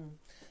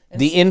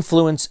the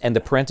influence and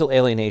the parental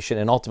alienation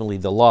and ultimately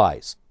the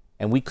lies.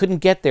 And we couldn't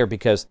get there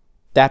because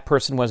that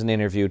person wasn't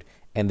interviewed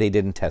and they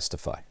didn't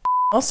testify.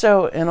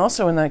 Also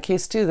in that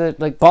case too,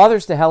 that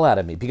bothers the hell out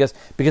of me because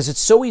it's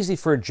so easy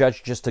for a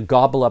judge just to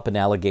gobble up an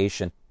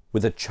allegation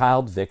with a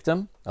child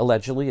victim,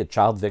 allegedly a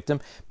child victim,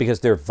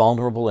 because they're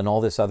vulnerable and all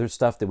this other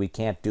stuff that we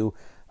can't do,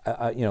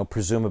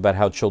 presume about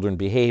how children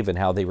behave and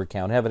how they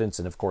recount evidence,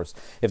 and of course,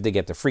 if they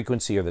get the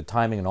frequency or the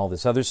timing and all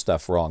this other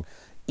stuff wrong,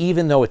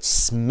 even though it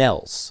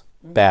smells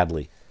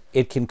badly,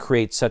 it can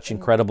create such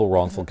incredible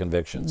wrongful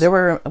convictions. There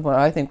were,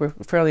 I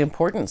think, fairly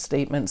important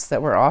statements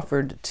that were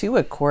offered to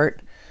a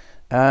court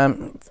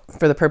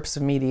for the purpose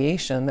of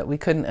mediation, that we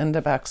couldn't end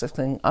up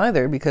accessing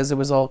either because it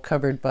was all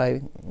covered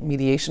by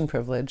mediation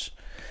privilege.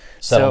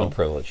 Settlement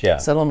privilege, yeah.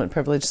 Settlement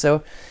privilege.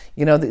 So,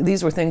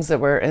 these were things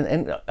that were,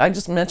 and I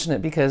just mention it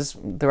because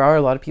there are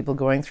a lot of people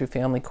going through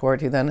family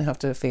court who then have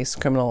to face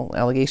criminal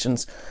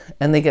allegations,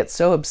 and they get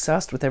so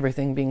obsessed with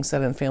everything being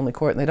said in family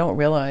court, and they don't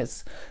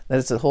realize that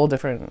it's a whole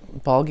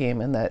different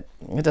ballgame, and that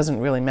it doesn't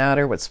really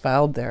matter what's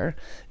filed there.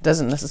 It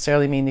doesn't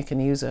necessarily mean you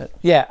can use it.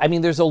 Yeah, I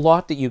mean, there's a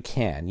lot that you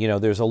can.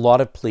 There's a lot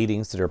of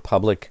pleadings that are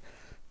public.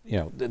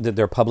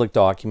 They're public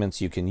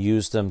documents. You can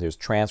use them. There's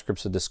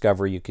transcripts of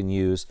discovery you can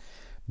use,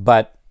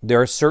 but there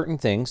are certain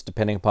things,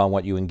 depending upon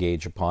what you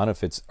engage upon,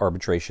 if it's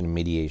arbitration and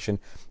mediation,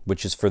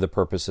 which is for the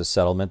purpose of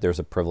settlement, there's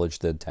a privilege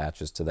that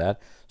attaches to that,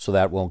 so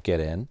that won't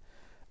get in.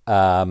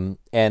 And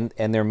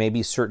there may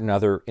be certain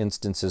other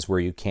instances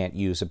where you can't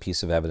use a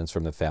piece of evidence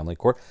from the family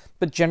court,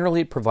 but generally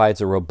it provides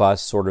a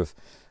robust sort of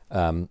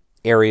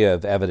area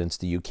of evidence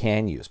that you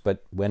can use.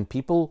 But when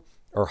people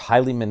are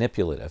highly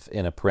manipulative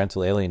in a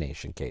parental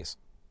alienation case,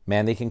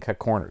 man, they can cut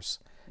corners.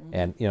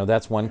 And,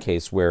 that's one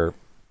case where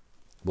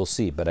we'll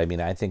see. But I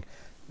mean, I think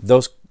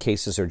those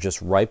cases are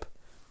just ripe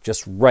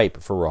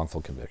for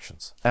wrongful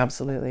convictions.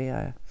 Absolutely.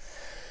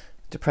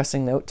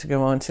 Depressing note to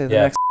go on to the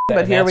next.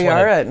 But here we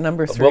are at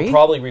number 3. We'll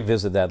probably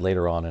revisit that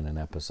later on in an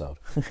episode.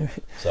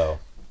 So,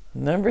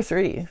 number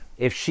 3.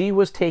 If she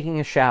was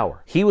taking a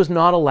shower, he was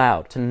not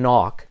allowed to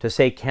knock to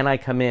say, "Can I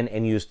come in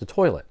and use the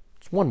toilet?"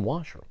 It's one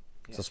washroom.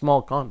 It's a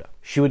small condo.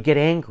 She would get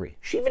angry.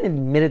 She even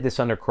admitted this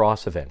under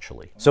cross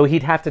eventually. So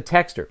he'd have to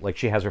text her, like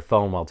she has her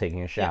phone while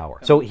taking a shower.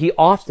 So he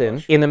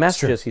often, in the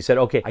messages, he said,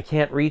 "Okay, I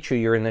can't reach you.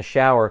 You're in the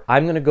shower.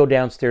 I'm going to go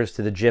downstairs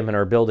to the gym in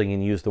our building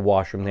and use the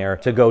washroom there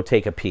to go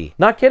take a pee."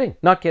 Not kidding.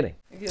 Not kidding.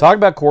 Talk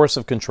about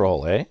coercive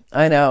control, eh?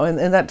 I know, and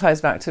that ties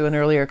back to an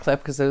earlier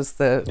clip because it was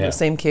the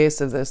same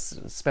case of this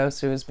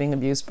spouse who was being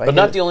abused by But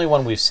not the only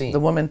one we've seen. The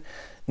woman.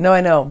 No,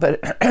 I know,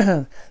 but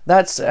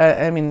that's,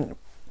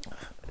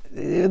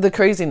 the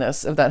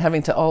craziness of that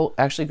having to all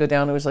actually go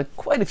down. It was like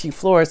quite a few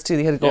floors too.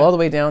 They had to go all the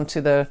way down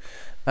to the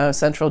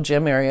central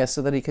gym area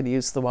so that he could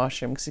use the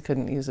washroom because he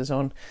couldn't use his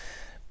own.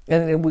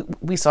 And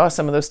we saw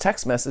some of those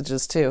text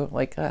messages too,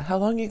 like how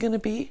long are you going to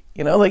be?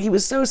 Like he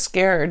was so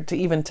scared to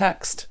even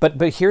text. But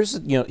here's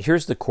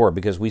the core,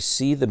 because we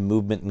see the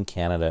movement in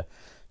Canada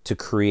to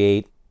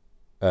create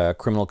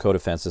criminal code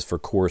offenses for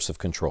coercive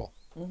control.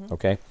 Mm-hmm.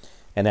 Okay,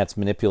 and that's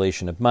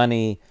manipulation of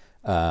money.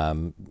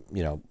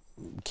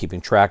 Keeping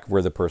track of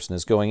where the person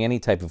is going, any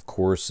type of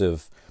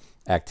coercive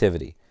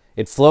activity.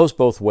 It flows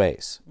both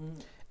ways.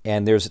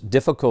 And there's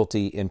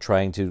difficulty in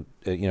trying to,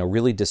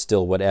 really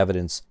distill what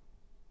evidence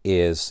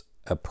is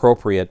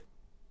appropriate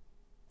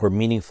or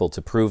meaningful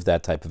to prove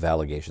that type of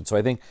allegation. So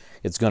I think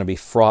it's going to be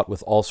fraught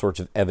with all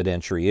sorts of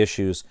evidentiary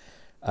issues,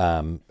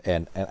 and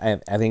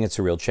I think it's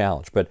a real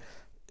challenge. But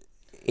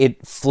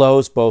it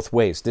flows both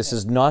ways. This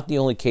is not the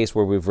only case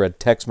where we've read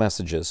text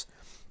messages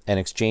and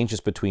exchanges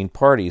between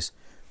parties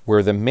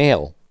where the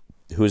male,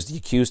 who is the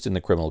accused in the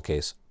criminal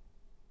case,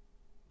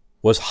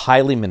 was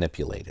highly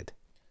manipulated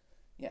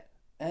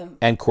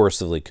and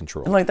coercively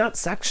controlled. And like that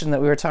section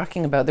that we were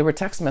talking about, there were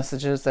text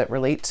messages that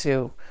relate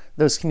to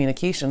those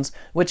communications,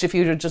 which if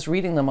you were just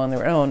reading them on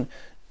their own,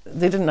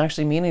 they didn't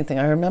actually mean anything.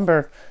 I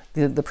remember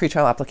the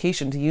pretrial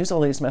application to use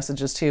all these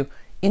messages too.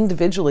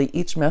 Individually,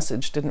 each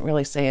message didn't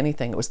really say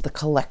anything. It was the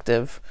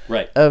collective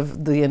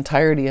of the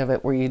entirety of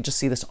it where you just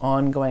see this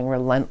ongoing,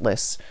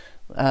 relentless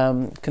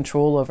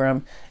control over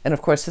him. And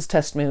of course his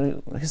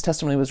testimony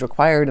was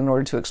required in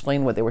order to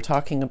explain what they were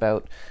talking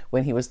about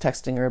when he was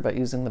texting her about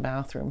using the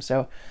bathroom.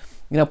 So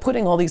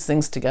putting all these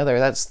things together,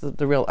 that's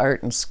the real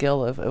art and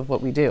skill of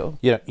what we do.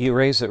 You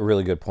raise a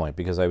really good point,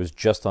 because I was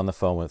just on the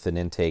phone with an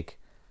intake,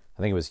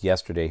 I think it was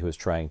yesterday, who was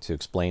trying to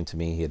explain to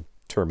me he had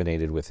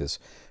terminated with his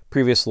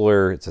previous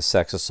lawyer. It's a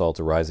sex assault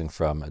arising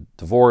from a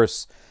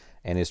divorce,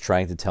 and is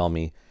trying to tell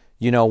me,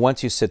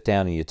 once you sit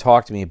down and you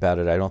talk to me about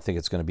it, I don't think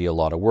it's going to be a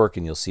lot of work,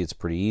 and you'll see it's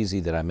pretty easy,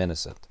 that I'm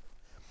innocent.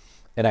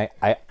 And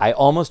I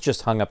almost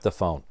just hung up the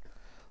phone.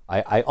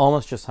 I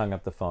almost just hung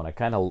up the phone.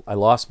 I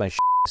lost my shit.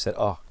 I said,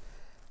 "Oh,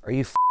 are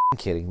you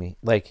kidding me?"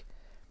 Like,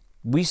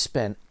 we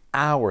spend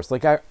hours,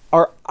 like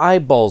our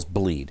eyeballs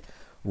bleed,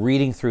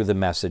 reading through the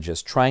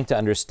messages, trying to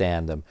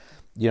understand them.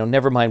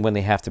 Never mind when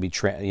they have to be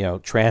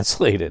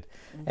translated,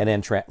 and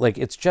then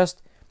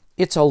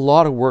it's a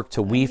lot of work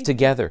to weave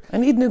together. I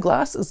need new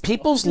glasses.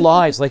 People's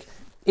lives,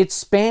 it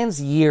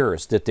spans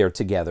years that they're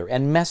together,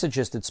 and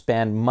messages that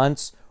span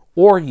months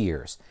or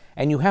years,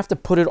 and you have to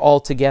put it all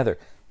together.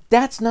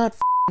 That's not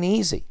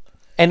easy.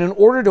 And in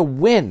order to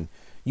win,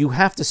 you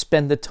have to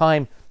spend the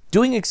time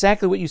doing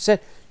exactly what you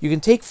said. You can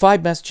take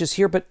 5 messages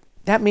here, but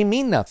that may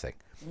mean nothing.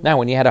 Now,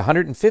 when you had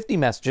 150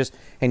 messages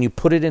and you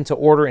put it into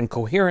order and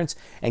coherence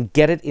and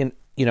get it in,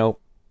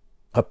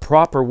 a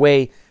proper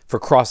way for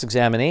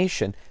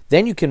cross-examination,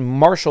 then you can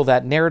marshal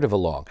that narrative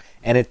along,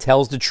 and it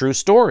tells the true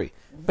story.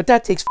 But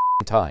that takes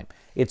time.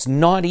 It's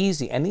not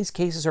easy, and these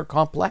cases are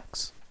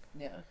complex.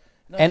 Yeah.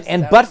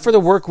 And but for the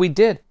work we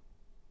did,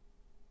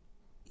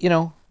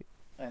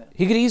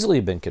 He could easily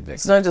have been convicted.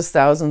 It's not just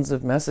thousands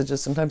of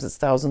messages. Sometimes it's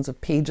thousands of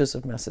pages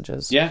of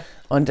messages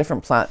on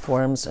different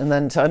platforms. And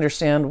then to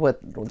understand what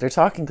they're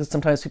talking, because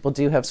sometimes people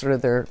do have sort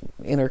of their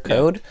inner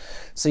code. Yeah.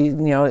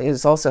 So,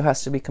 it also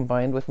has to be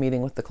combined with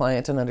meeting with the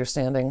client and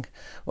understanding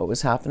what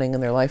was happening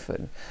in their life.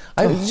 Do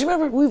you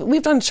remember,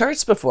 we've done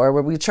charts before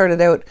where we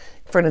charted out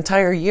for an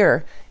entire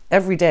year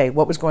every day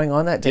what was going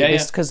on that day,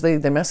 because they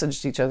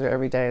messaged each other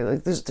every day.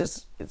 Like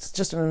it's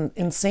just an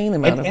insane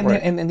amount of work.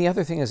 And the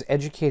other thing is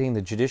educating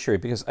the judiciary,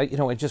 because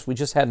we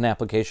just had an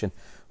application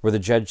where the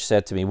judge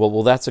said to me,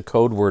 well, that's a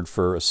code word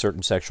for a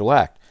certain sexual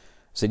act.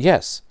 I said,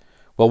 yes.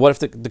 Well, what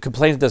if the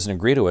complainant doesn't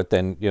agree to it?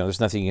 Then there's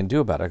nothing you can do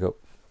about it. I go,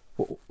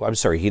 well, I'm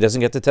sorry, he doesn't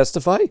get to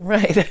testify?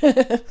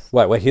 Right.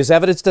 What? His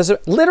evidence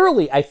doesn't?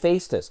 Literally, I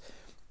faced this.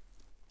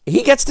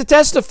 He gets to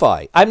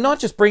testify. I'm not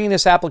just bringing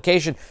this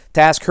application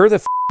to ask her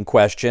the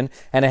question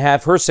and to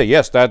have her say,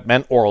 yes, that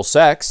meant oral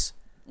sex.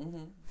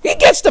 Mm-hmm. He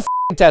gets to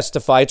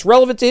testify. It's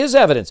relevant to his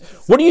evidence.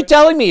 What are you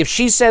telling me? If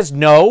she says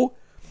no,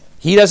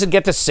 he doesn't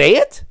get to say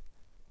it?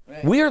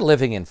 Right. We are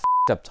living in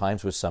up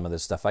times with some of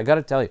this stuff. I got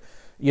to tell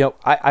you,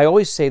 I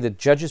always say that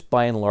judges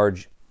by and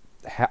large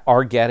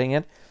are getting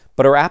it,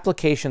 but our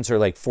applications are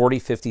like 40,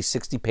 50,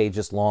 60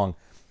 pages long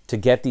to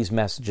get these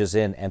messages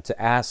in and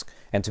to ask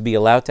and to be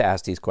allowed to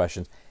ask these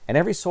questions. And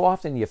every so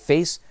often you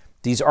face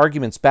these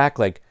arguments back,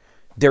 like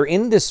they're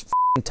in this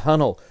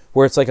tunnel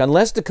where it's like,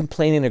 unless the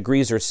complainant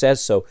agrees or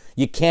says so,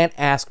 you can't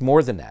ask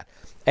more than that.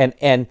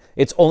 And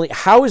it's only,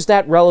 how is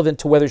that relevant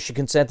to whether she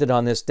consented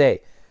on this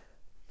day?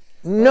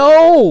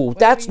 No,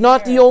 that's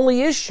not the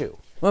only issue.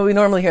 Well, we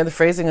normally hear the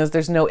phrasing is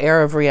there's no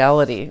air of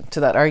reality to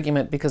that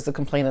argument because the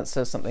complainant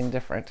says something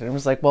different. And it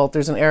was like, well,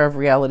 there's an air of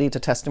reality to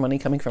testimony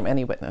coming from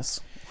any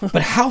witness.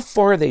 But how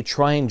far they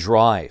try and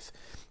drive?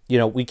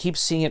 We keep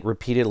seeing it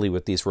repeatedly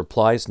with these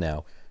replies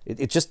now.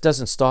 It just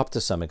doesn't stop to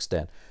some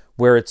extent,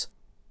 where it's,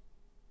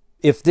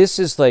 if this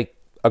is like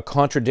a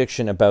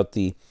contradiction about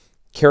the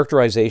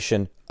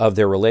characterization of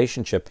their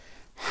relationship,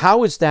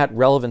 how is that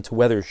relevant to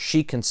whether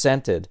she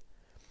consented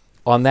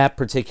on that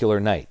particular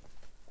night?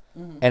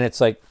 Mm-hmm. And it's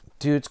like,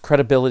 dude's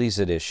credibility's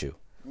at issue.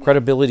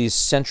 Credibility is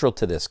central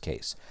to this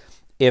case.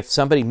 If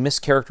somebody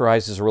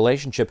mischaracterizes a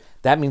relationship,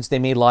 that means they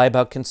may lie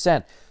about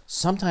consent.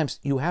 Sometimes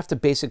you have to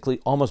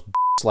basically almost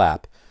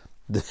slap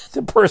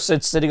the person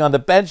sitting on the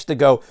bench to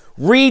go,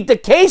 read the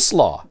case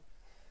law.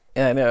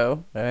 I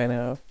know.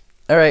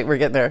 All right, we're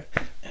getting there.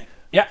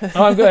 Yeah,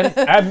 I'm good.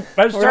 I'm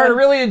starting to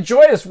really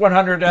enjoy this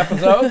 100th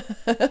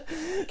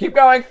episode. Keep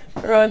going.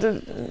 We're on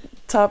to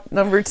top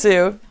number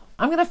 2.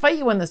 I'm going to fight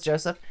you on this,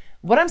 Joseph.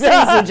 What I'm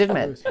saying is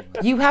legitimate.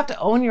 You have to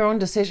own your own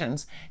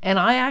decisions. And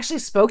I actually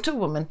spoke to a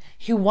woman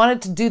who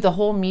wanted to do the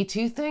whole Me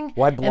Too thing.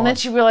 Why blonde? And then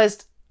she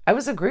realized I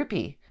was a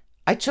groupie.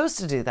 I chose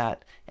to do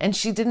that. And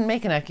she didn't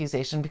make an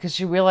accusation because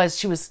she realized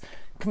she was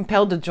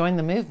compelled to join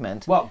the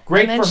movement. Well,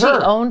 great for her. And then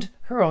she owned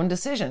her own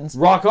decisions.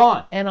 Rock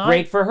on.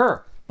 Great for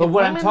her. But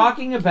what I'm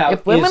talking about is...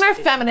 If women are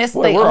feminists,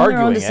 they own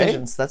their own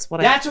decisions. That's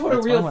what That's what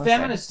a real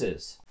feminist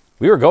is.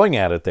 We were going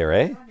at it there,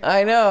 eh?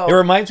 I know. It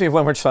reminds me of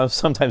when we're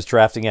sometimes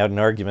drafting out an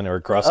argument or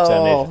a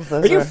cross-examination.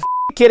 Are you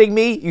kidding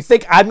me? You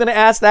think I'm going to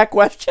ask that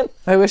question?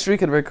 I wish we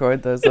could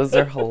record those. Those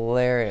are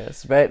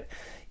hilarious. But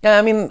yeah,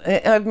 I mean,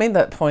 I've made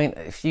that point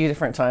a few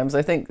different times.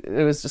 I think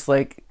it was just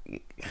like,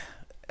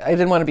 I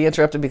didn't want to be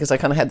interrupted because I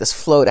kind of had this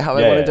flow to how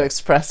I wanted to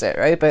express it,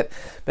 right? But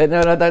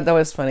no, that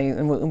was funny,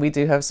 and we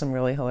do have some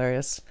really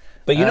hilarious.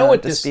 But you know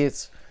what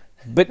disputes.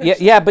 But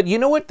but you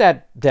know what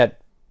that.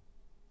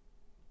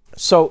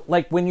 So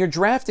like when you're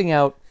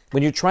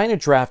trying to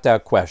draft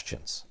out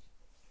questions,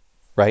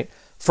 right,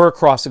 for a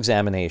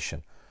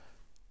cross-examination,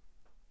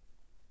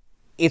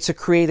 it's a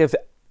creative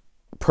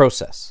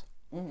process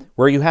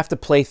where you have to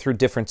play through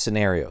different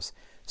scenarios,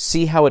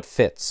 see how it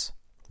fits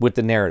with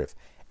the narrative.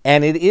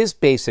 And it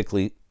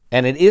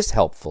is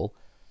helpful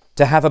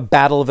to have a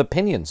battle of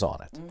opinions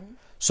on it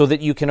so that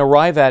you can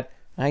arrive at,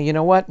 you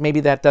know what, maybe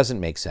that doesn't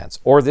make sense,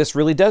 or this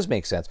really does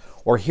make sense,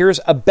 or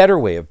here's a better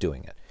way of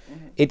doing it.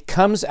 It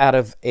comes out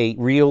of a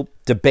real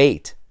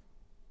debate,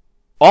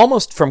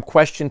 almost from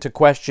question to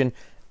question,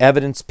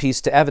 evidence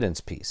piece to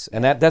evidence piece.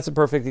 And that's a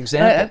perfect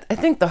example. I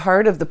think the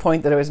heart of the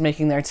point that I was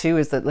making there too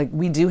is that, like,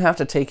 we do have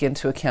to take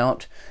into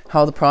account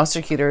how the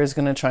prosecutor is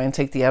going to try and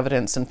take the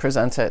evidence and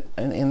present it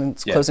in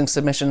closing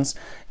submissions.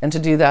 And to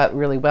do that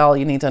really well,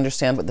 you need to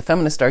understand what the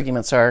feminist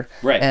arguments are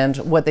and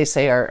what they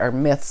say are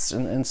myths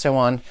and so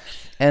on.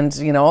 And,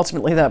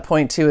 ultimately that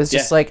point too is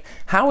just like,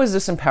 how is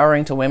this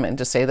empowering to women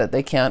to say that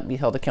they can't be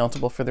held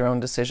accountable for their own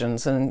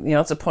decisions? And,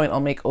 it's a point I'll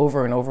make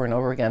over and over and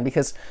over again,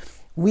 because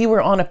we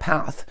were on a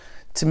path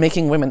to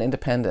making women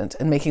independent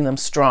and making them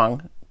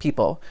strong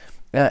people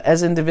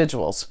as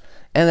individuals.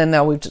 And then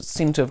now we've just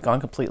seemed to have gone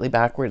completely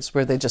backwards,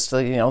 where they just,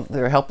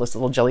 they're helpless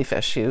little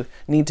jellyfish who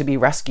need to be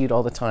rescued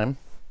all the time.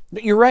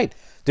 You're right.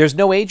 There's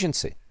no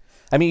agency.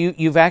 I mean,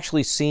 you've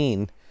actually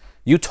seen...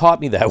 You taught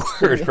me that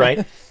word,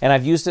 right? And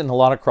I've used it in a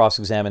lot of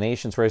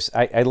cross-examinations where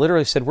I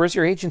literally said, where's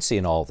your agency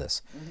in all of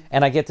this?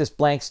 And I get this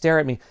blank stare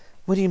at me.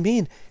 What do you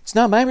mean? It's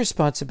not my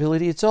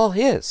responsibility. It's all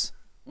his.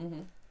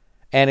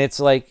 And it's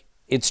like,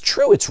 it's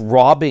true. It's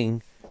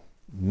robbing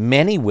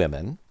many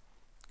women,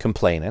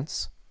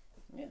 complainants,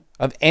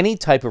 of any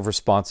type of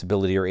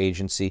responsibility or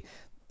agency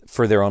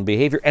for their own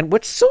behavior. And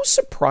what's so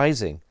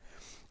surprising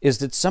is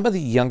that some of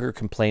the younger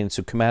complainants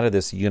who come out of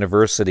this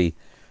university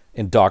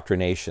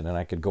indoctrination, and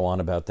I could go on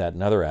about that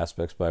in other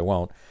aspects, but I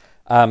won't,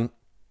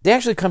 they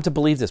actually come to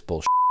believe this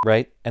bullshit,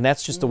 right? And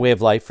that's just a way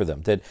of life for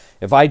them. That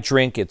if I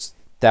drink, it's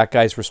that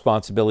guy's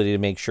responsibility to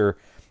make sure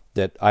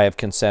that I have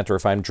consent, or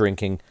if I'm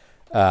drinking,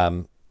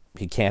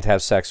 he can't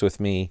have sex with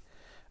me.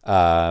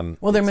 Well,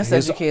 they're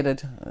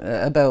miseducated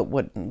about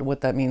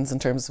what that means in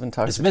terms of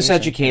intoxication. It's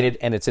miseducated,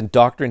 and it's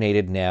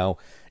indoctrinated now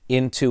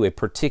into a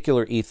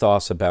particular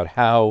ethos about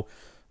how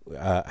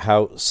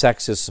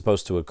sex is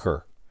supposed to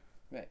occur.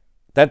 Right.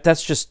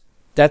 That's just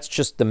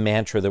the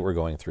mantra that we're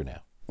going through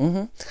now.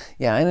 Mm-hmm.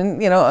 Yeah,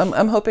 and you know,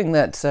 I'm hoping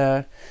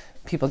that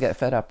people get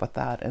fed up with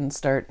that and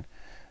start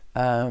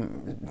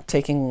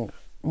taking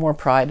more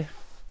pride.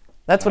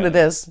 That's what it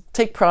is.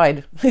 Take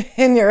pride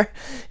in your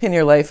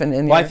life and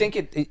in your. Well, I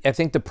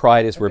think the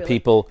pride is where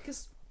people,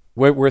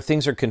 where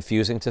things are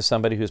confusing to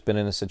somebody who's been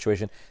in a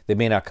situation, they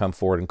may not come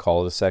forward and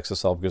call it a sex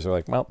assault because they're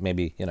like, well,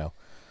 maybe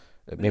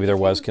there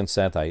was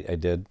consent. I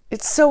did.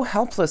 It's so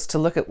helpless to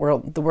look at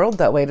the world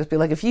that way. To be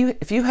like,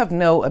 if you have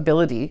no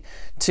ability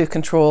to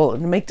control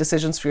and make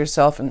decisions for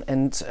yourself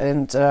and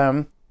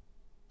so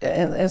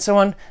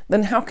on,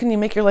 then how can you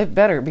make your life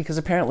better? Because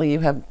apparently you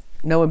have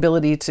no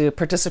ability to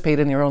participate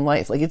in your own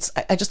life. Like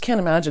I just can't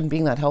imagine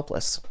being that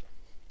helpless.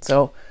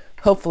 So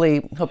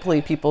hopefully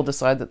people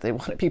decide that they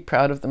want to be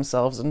proud of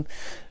themselves and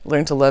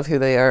learn to love who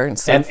they are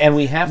instead and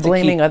we have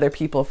blaming to keep, other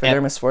people for their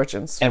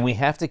misfortunes. And we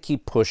have to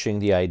keep pushing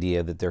the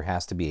idea that there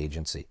has to be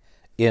agency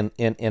in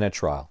a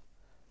trial.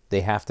 They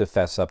have to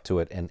fess up to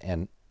it,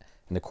 and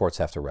the courts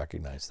have to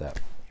recognize that.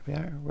 Here we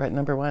are. We're at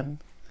number 1.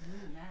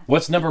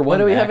 What's number 1? What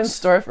do we have in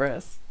store for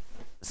us?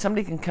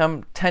 Somebody can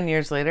come 10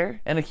 years later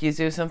and accuse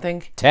you of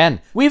something. 10.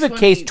 We have a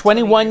case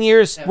 21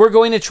 years. We're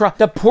going to try.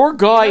 The poor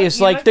guy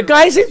is like, the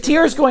guy's in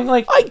tears going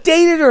like, I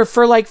dated her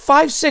for like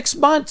 5-6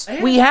 months.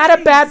 We had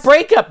a bad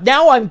breakup.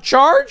 Now I'm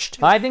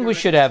charged. I think we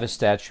should have a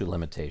statute of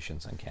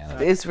limitations in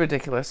Canada. It's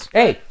ridiculous.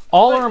 Hey,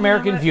 all our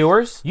American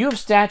viewers, you have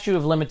statute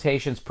of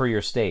limitations per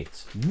your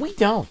states. We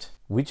don't.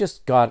 We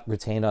just got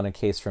retained on a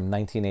case from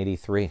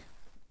 1983.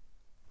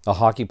 A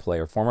hockey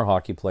player, former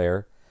hockey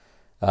player,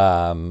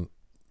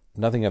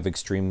 nothing of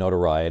extreme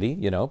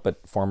notoriety, but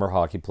former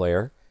hockey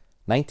player,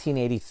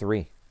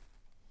 1983.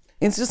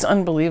 It's just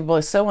unbelievable.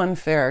 It's so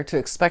unfair to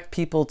expect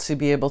people to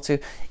be able to,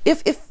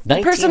 if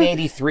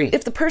 1983.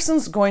 If the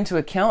person's going to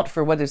account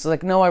for what is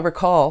like, no, I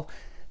recall,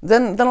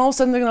 then all of a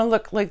sudden they're going to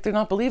look like they're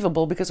not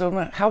believable because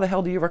how the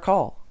hell do you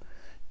recall?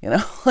 Well,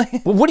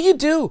 what do you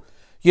do?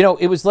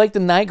 It was like the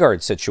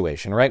Nygaard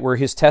situation, right? Where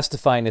he's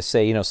testifying to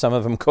say, some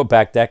of them go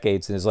back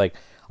decades, and is like,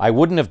 I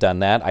wouldn't have done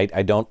that.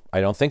 I don't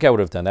think I would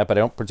have done that, but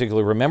I don't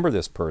particularly remember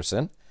this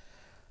person.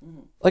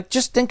 Like,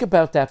 just think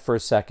about that for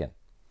a second.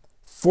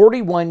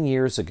 41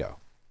 years ago.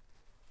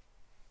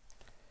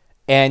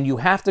 And you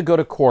have to go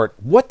to court.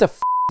 What the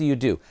do you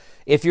do?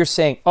 If you're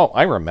saying, oh,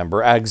 I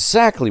remember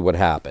exactly what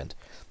happened.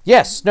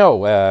 Yes,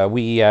 no,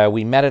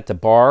 we met at the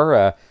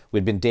bar.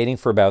 We'd been dating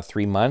for about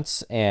 3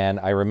 months, and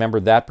I remember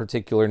that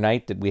particular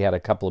night that we had a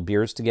couple of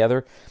beers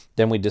together.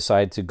 Then we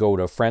decided to go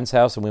to a friend's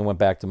house, and we went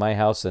back to my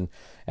house, and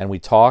we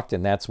talked,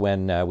 and that's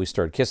when we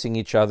started kissing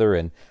each other,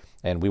 and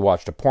we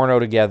watched a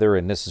together,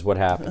 and this is what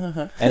happened.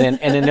 Uh-huh. And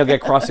then they'll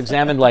get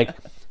cross-examined, like,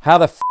 how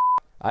the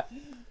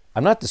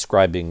I'm not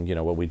describing,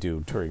 what we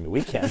do during the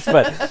weekends,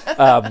 but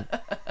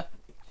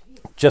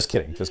just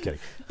kidding.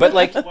 But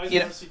like, why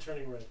is Marcy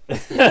turning red?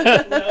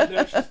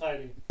 Now she's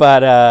hiding.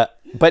 But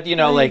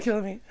like,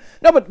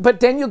 no, but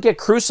then you'll get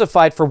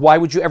crucified for why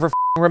would you ever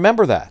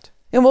remember that?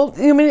 And well,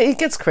 it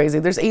gets crazy.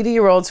 There's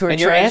 80-year-olds who are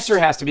charged. And your answer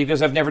has to be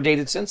because I've never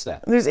dated since then.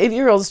 There's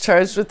 80-year-olds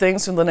charged with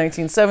things from the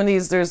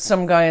 1970s. There's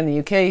some guy in the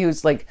UK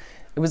who's like,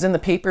 it was in the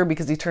paper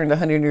because he turned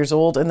 100 years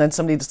old, and then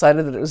somebody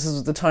decided that this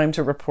was the time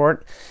to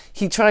report.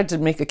 He tried to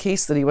make a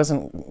case that he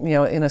wasn't,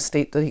 in a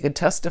state that he could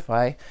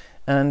testify.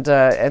 And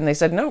they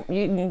said, no,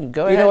 you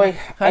go ahead,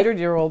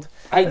 100-year-old.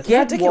 I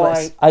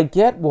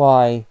get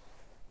why,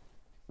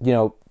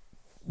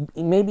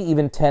 maybe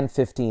even 10,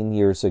 15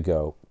 years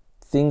ago,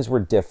 things were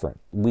different.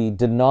 We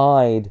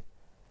denied,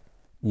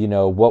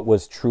 what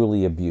was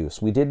truly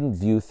abuse. We didn't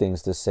view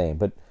things the same.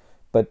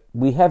 But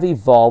we have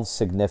evolved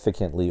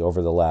significantly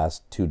over the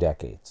last 2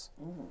 decades.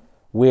 Mm-hmm.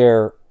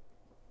 Where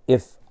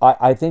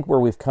I think where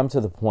we've come to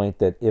the point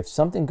that if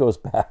something goes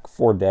back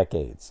 4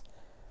 decades,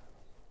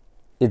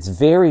 it's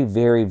very,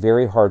 very,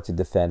 very hard to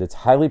defend. It's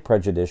highly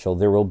prejudicial.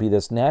 There will be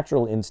this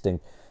natural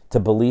instinct to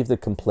believe the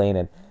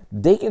complainant.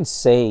 They can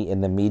say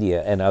in the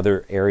media and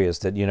other areas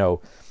that,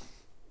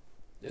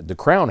 the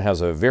Crown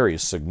has a very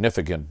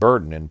significant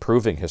burden in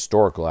proving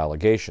historical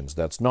allegations.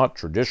 That's not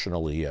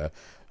traditionally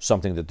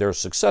something that they're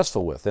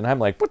successful with. And I'm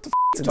like, what the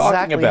are you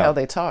talking about? Exactly how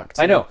they talked.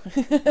 I know.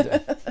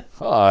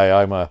 Hi,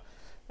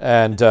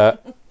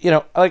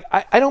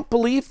 I don't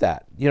believe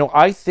that.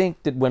 I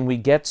think that when we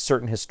get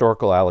certain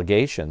historical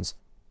allegations,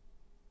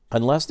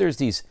 unless there's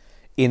these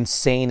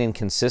insane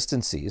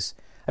inconsistencies.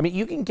 I mean,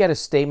 you can get a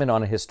statement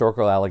on a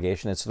historical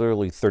allegation. It's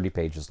literally 30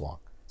 pages long.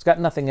 It's got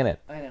nothing in it.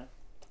 I know.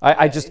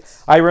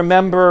 I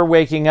remember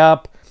waking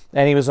up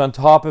and he was on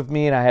top of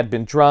me and I had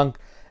been drunk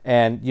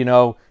and,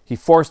 he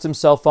forced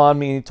himself on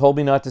me. He told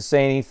me not to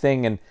say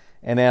anything. And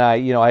then I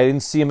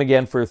didn't see him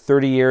again for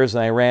 30 years.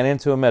 And I ran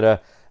into him at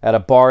a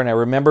bar and I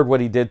remembered what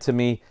he did to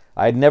me.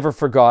 I'd never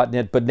forgotten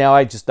it, but now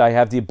I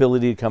have the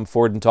ability to come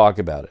forward and talk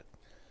about it.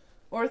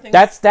 Or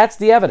things, that's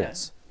the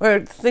evidence. Yeah. Or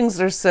things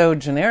that are so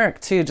generic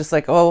too, just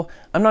like, oh,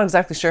 I'm not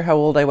exactly sure how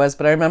old I was,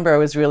 but I remember I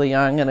was really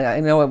young, and I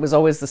know it was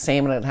always the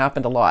same, and it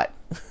happened a lot.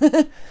 How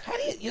do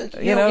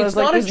you know? It's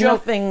not a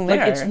joke.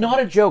 It's not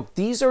a joke.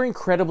 These are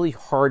incredibly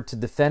hard to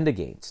defend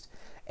against,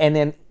 and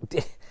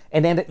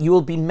then you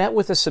will be met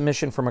with a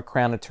submission from a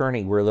Crown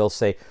attorney where they'll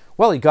say,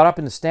 "Well, he got up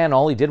in the stand,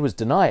 all he did was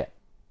deny it."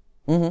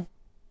 Mm-hmm.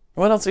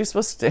 What else are you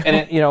supposed to do?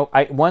 And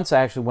I once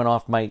actually went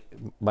off my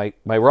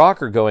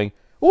rocker, going,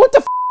 well, "What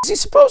the is he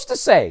supposed to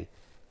say?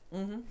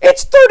 Mm-hmm.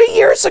 It's 30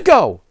 years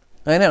ago."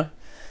 I know.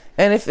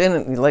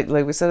 And like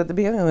we said at the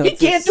beginning, he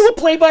can't do a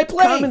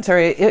play-by-play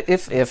commentary.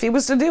 If he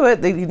was to do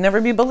it, he'd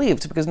never be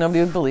believed, because nobody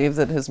would believe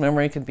that his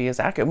memory could be as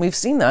accurate. And we've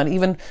seen that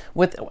even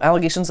with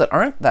allegations that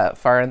aren't that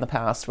far in the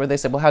past, where they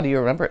said, "Well, how do you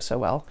remember it so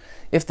well?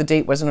 If the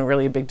date wasn't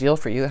really a big deal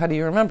for you, how do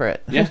you remember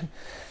it?" Yeah.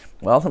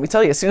 Well, let me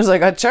tell you, as soon as I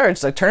got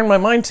charged, I turned my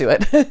mind to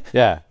it.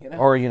 Yeah.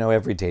 Or,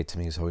 every date to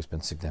me has always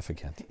been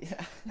significant. Yeah.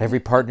 Every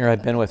partner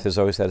I've been with has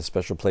always had a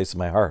special place in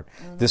my heart.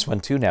 Mm-hmm. This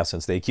one too now,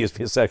 since they accused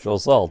me of sexual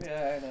assault.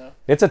 Yeah, I know.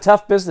 It's a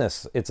tough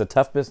business. It's a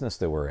tough business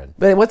that we're in.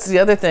 But what's the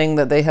other thing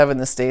that they have in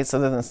the States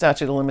other than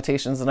statute of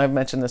limitations, and I've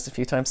mentioned this a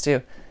few times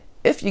too,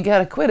 if you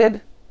get acquitted,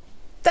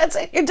 that's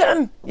it, you're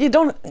done. You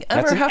don't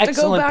ever have to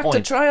go back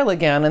to trial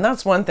again. And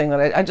that's one thing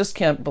that I just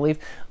can't believe.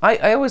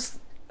 I always,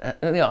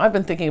 I've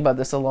been thinking about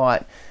this a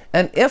lot.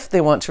 And if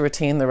they want to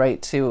retain the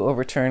right to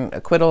overturn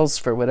acquittals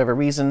for whatever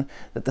reason,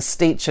 that the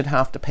state should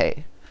have to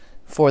pay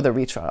for the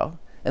retrial.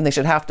 And they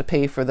should have to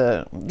pay for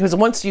because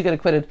once you get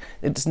acquitted,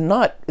 it's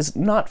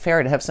not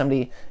fair to have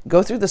somebody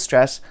go through the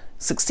stress,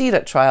 succeed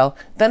at trial,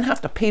 then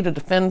have to pay to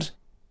defend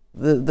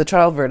the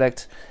trial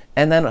verdict,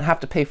 and then have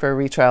to pay for a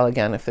retrial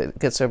again if it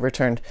gets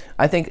overturned.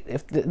 I think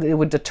it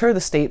would deter the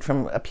state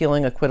from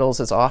appealing acquittals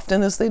as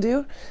often as they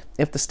do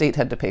if the state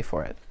had to pay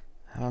for it.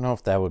 I don't know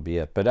if that would be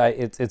it, but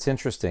it's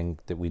interesting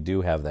that we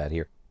do have that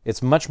here.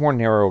 It's much more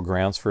narrow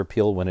grounds for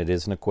appeal when it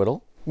is an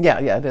acquittal. Yeah,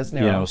 it is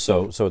narrow.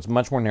 So it's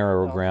much more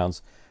narrow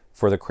grounds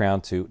for the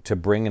Crown to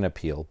bring an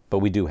appeal, but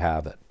we do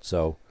have it.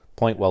 So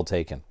point well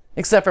taken.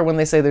 Except for when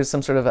they say there's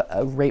some sort of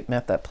a rape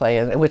myth at play,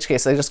 in which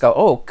case they just go,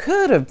 "Oh,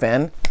 could have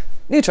been."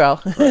 New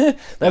trial. Right.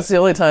 That's the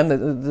only time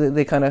that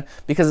they kind of,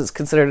 because it's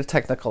considered a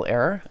technical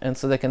error, and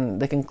so they can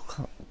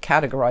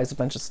categorize a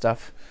bunch of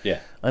stuff. Yeah.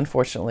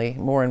 Unfortunately,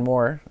 more and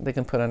more they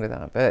can put under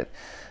that. But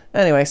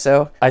anyway,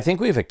 so I think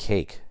we have a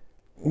cake.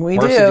 We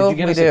Marcy, do. Did you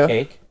get us a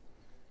cake?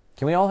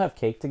 Can we all have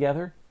cake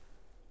together?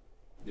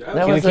 Yeah.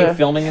 Can we keep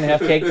filming and have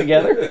cake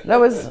together? That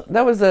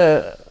was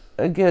a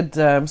good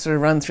sort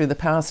of run through the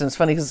past, and it's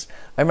funny because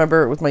I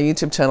remember with my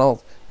YouTube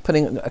channel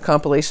putting a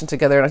compilation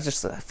together, and it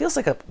feels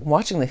like I'm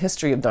watching the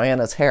history of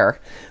Diana's hair.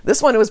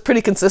 This one, it was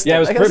pretty consistent. Yeah,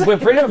 it was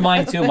pretty much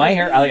mine too. My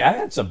hair, I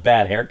had some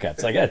bad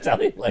haircuts. I gotta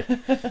tell you,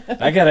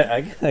 I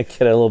gotta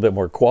get a little bit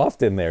more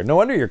coiffed in there. No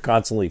wonder you're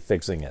constantly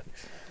fixing it.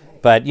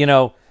 But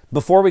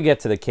before we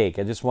get to the cake,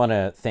 I just want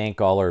to thank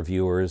all our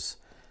viewers.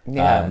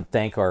 Yeah.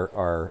 Thank our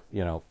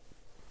awesome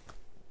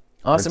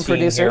our team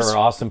producers. Here, our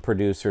awesome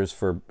producers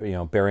for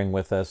bearing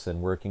with us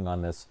and working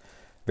on this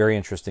very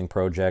interesting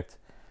project.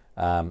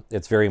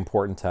 It's very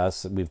important to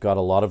us. We've got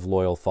a lot of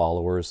loyal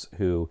followers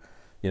who,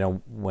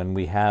 when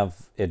we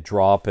have it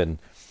drop and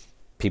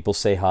people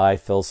say hi,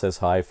 Phil says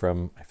hi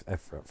from, I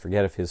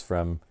forget if he's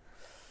from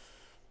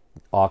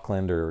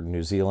Auckland or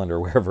New Zealand or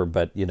wherever,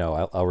 but,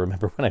 I'll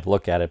remember when I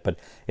look at it. But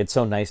it's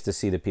so nice to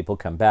see that people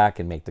come back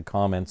and make the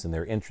comments, and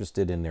they're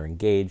interested and they're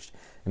engaged,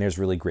 and there's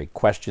really great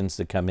questions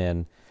that come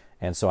in.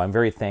 And so I'm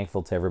very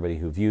thankful to everybody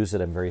who views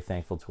it. I'm very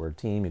thankful to our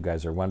team. You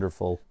guys are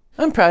wonderful.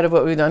 I'm proud of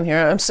what we've done here.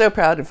 I'm so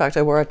proud. In fact,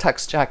 I wore a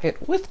tux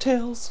jacket with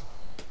tails.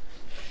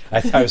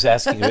 I was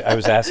asking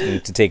you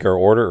to take our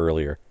order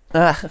earlier.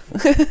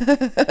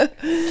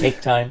 Cake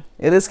time.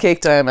 It is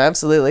cake time,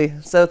 absolutely.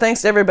 So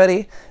thanks to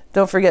everybody.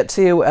 Don't forget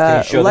to Can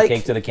you show the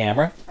cake to the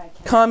camera?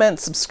 Comment,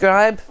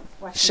 subscribe,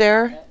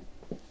 share.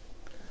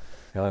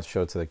 Yeah, let's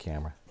show it to the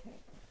camera.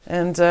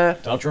 And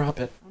don't drop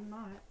it. I'm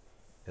not.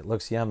 It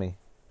looks yummy.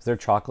 Is there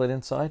chocolate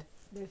inside?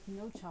 There's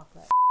no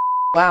chocolate.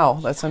 Wow,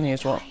 that's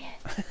unusual.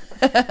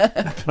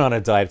 I've been on a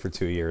diet for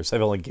 2 years.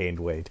 I've only gained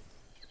weight.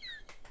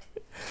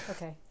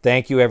 Okay.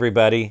 Thank you,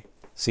 everybody.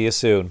 See you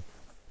soon.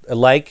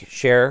 Like,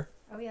 share.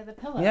 Oh yeah, the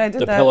pillow. Yeah, I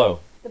did the that.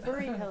 pillow. The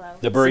Bury pillow.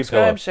 The Bury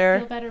Subscribe, pillow. share,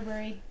 Feel better,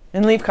 Bury.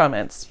 and leave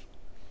comments.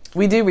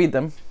 We do read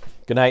them.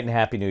 Good night and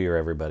Happy New Year,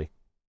 everybody.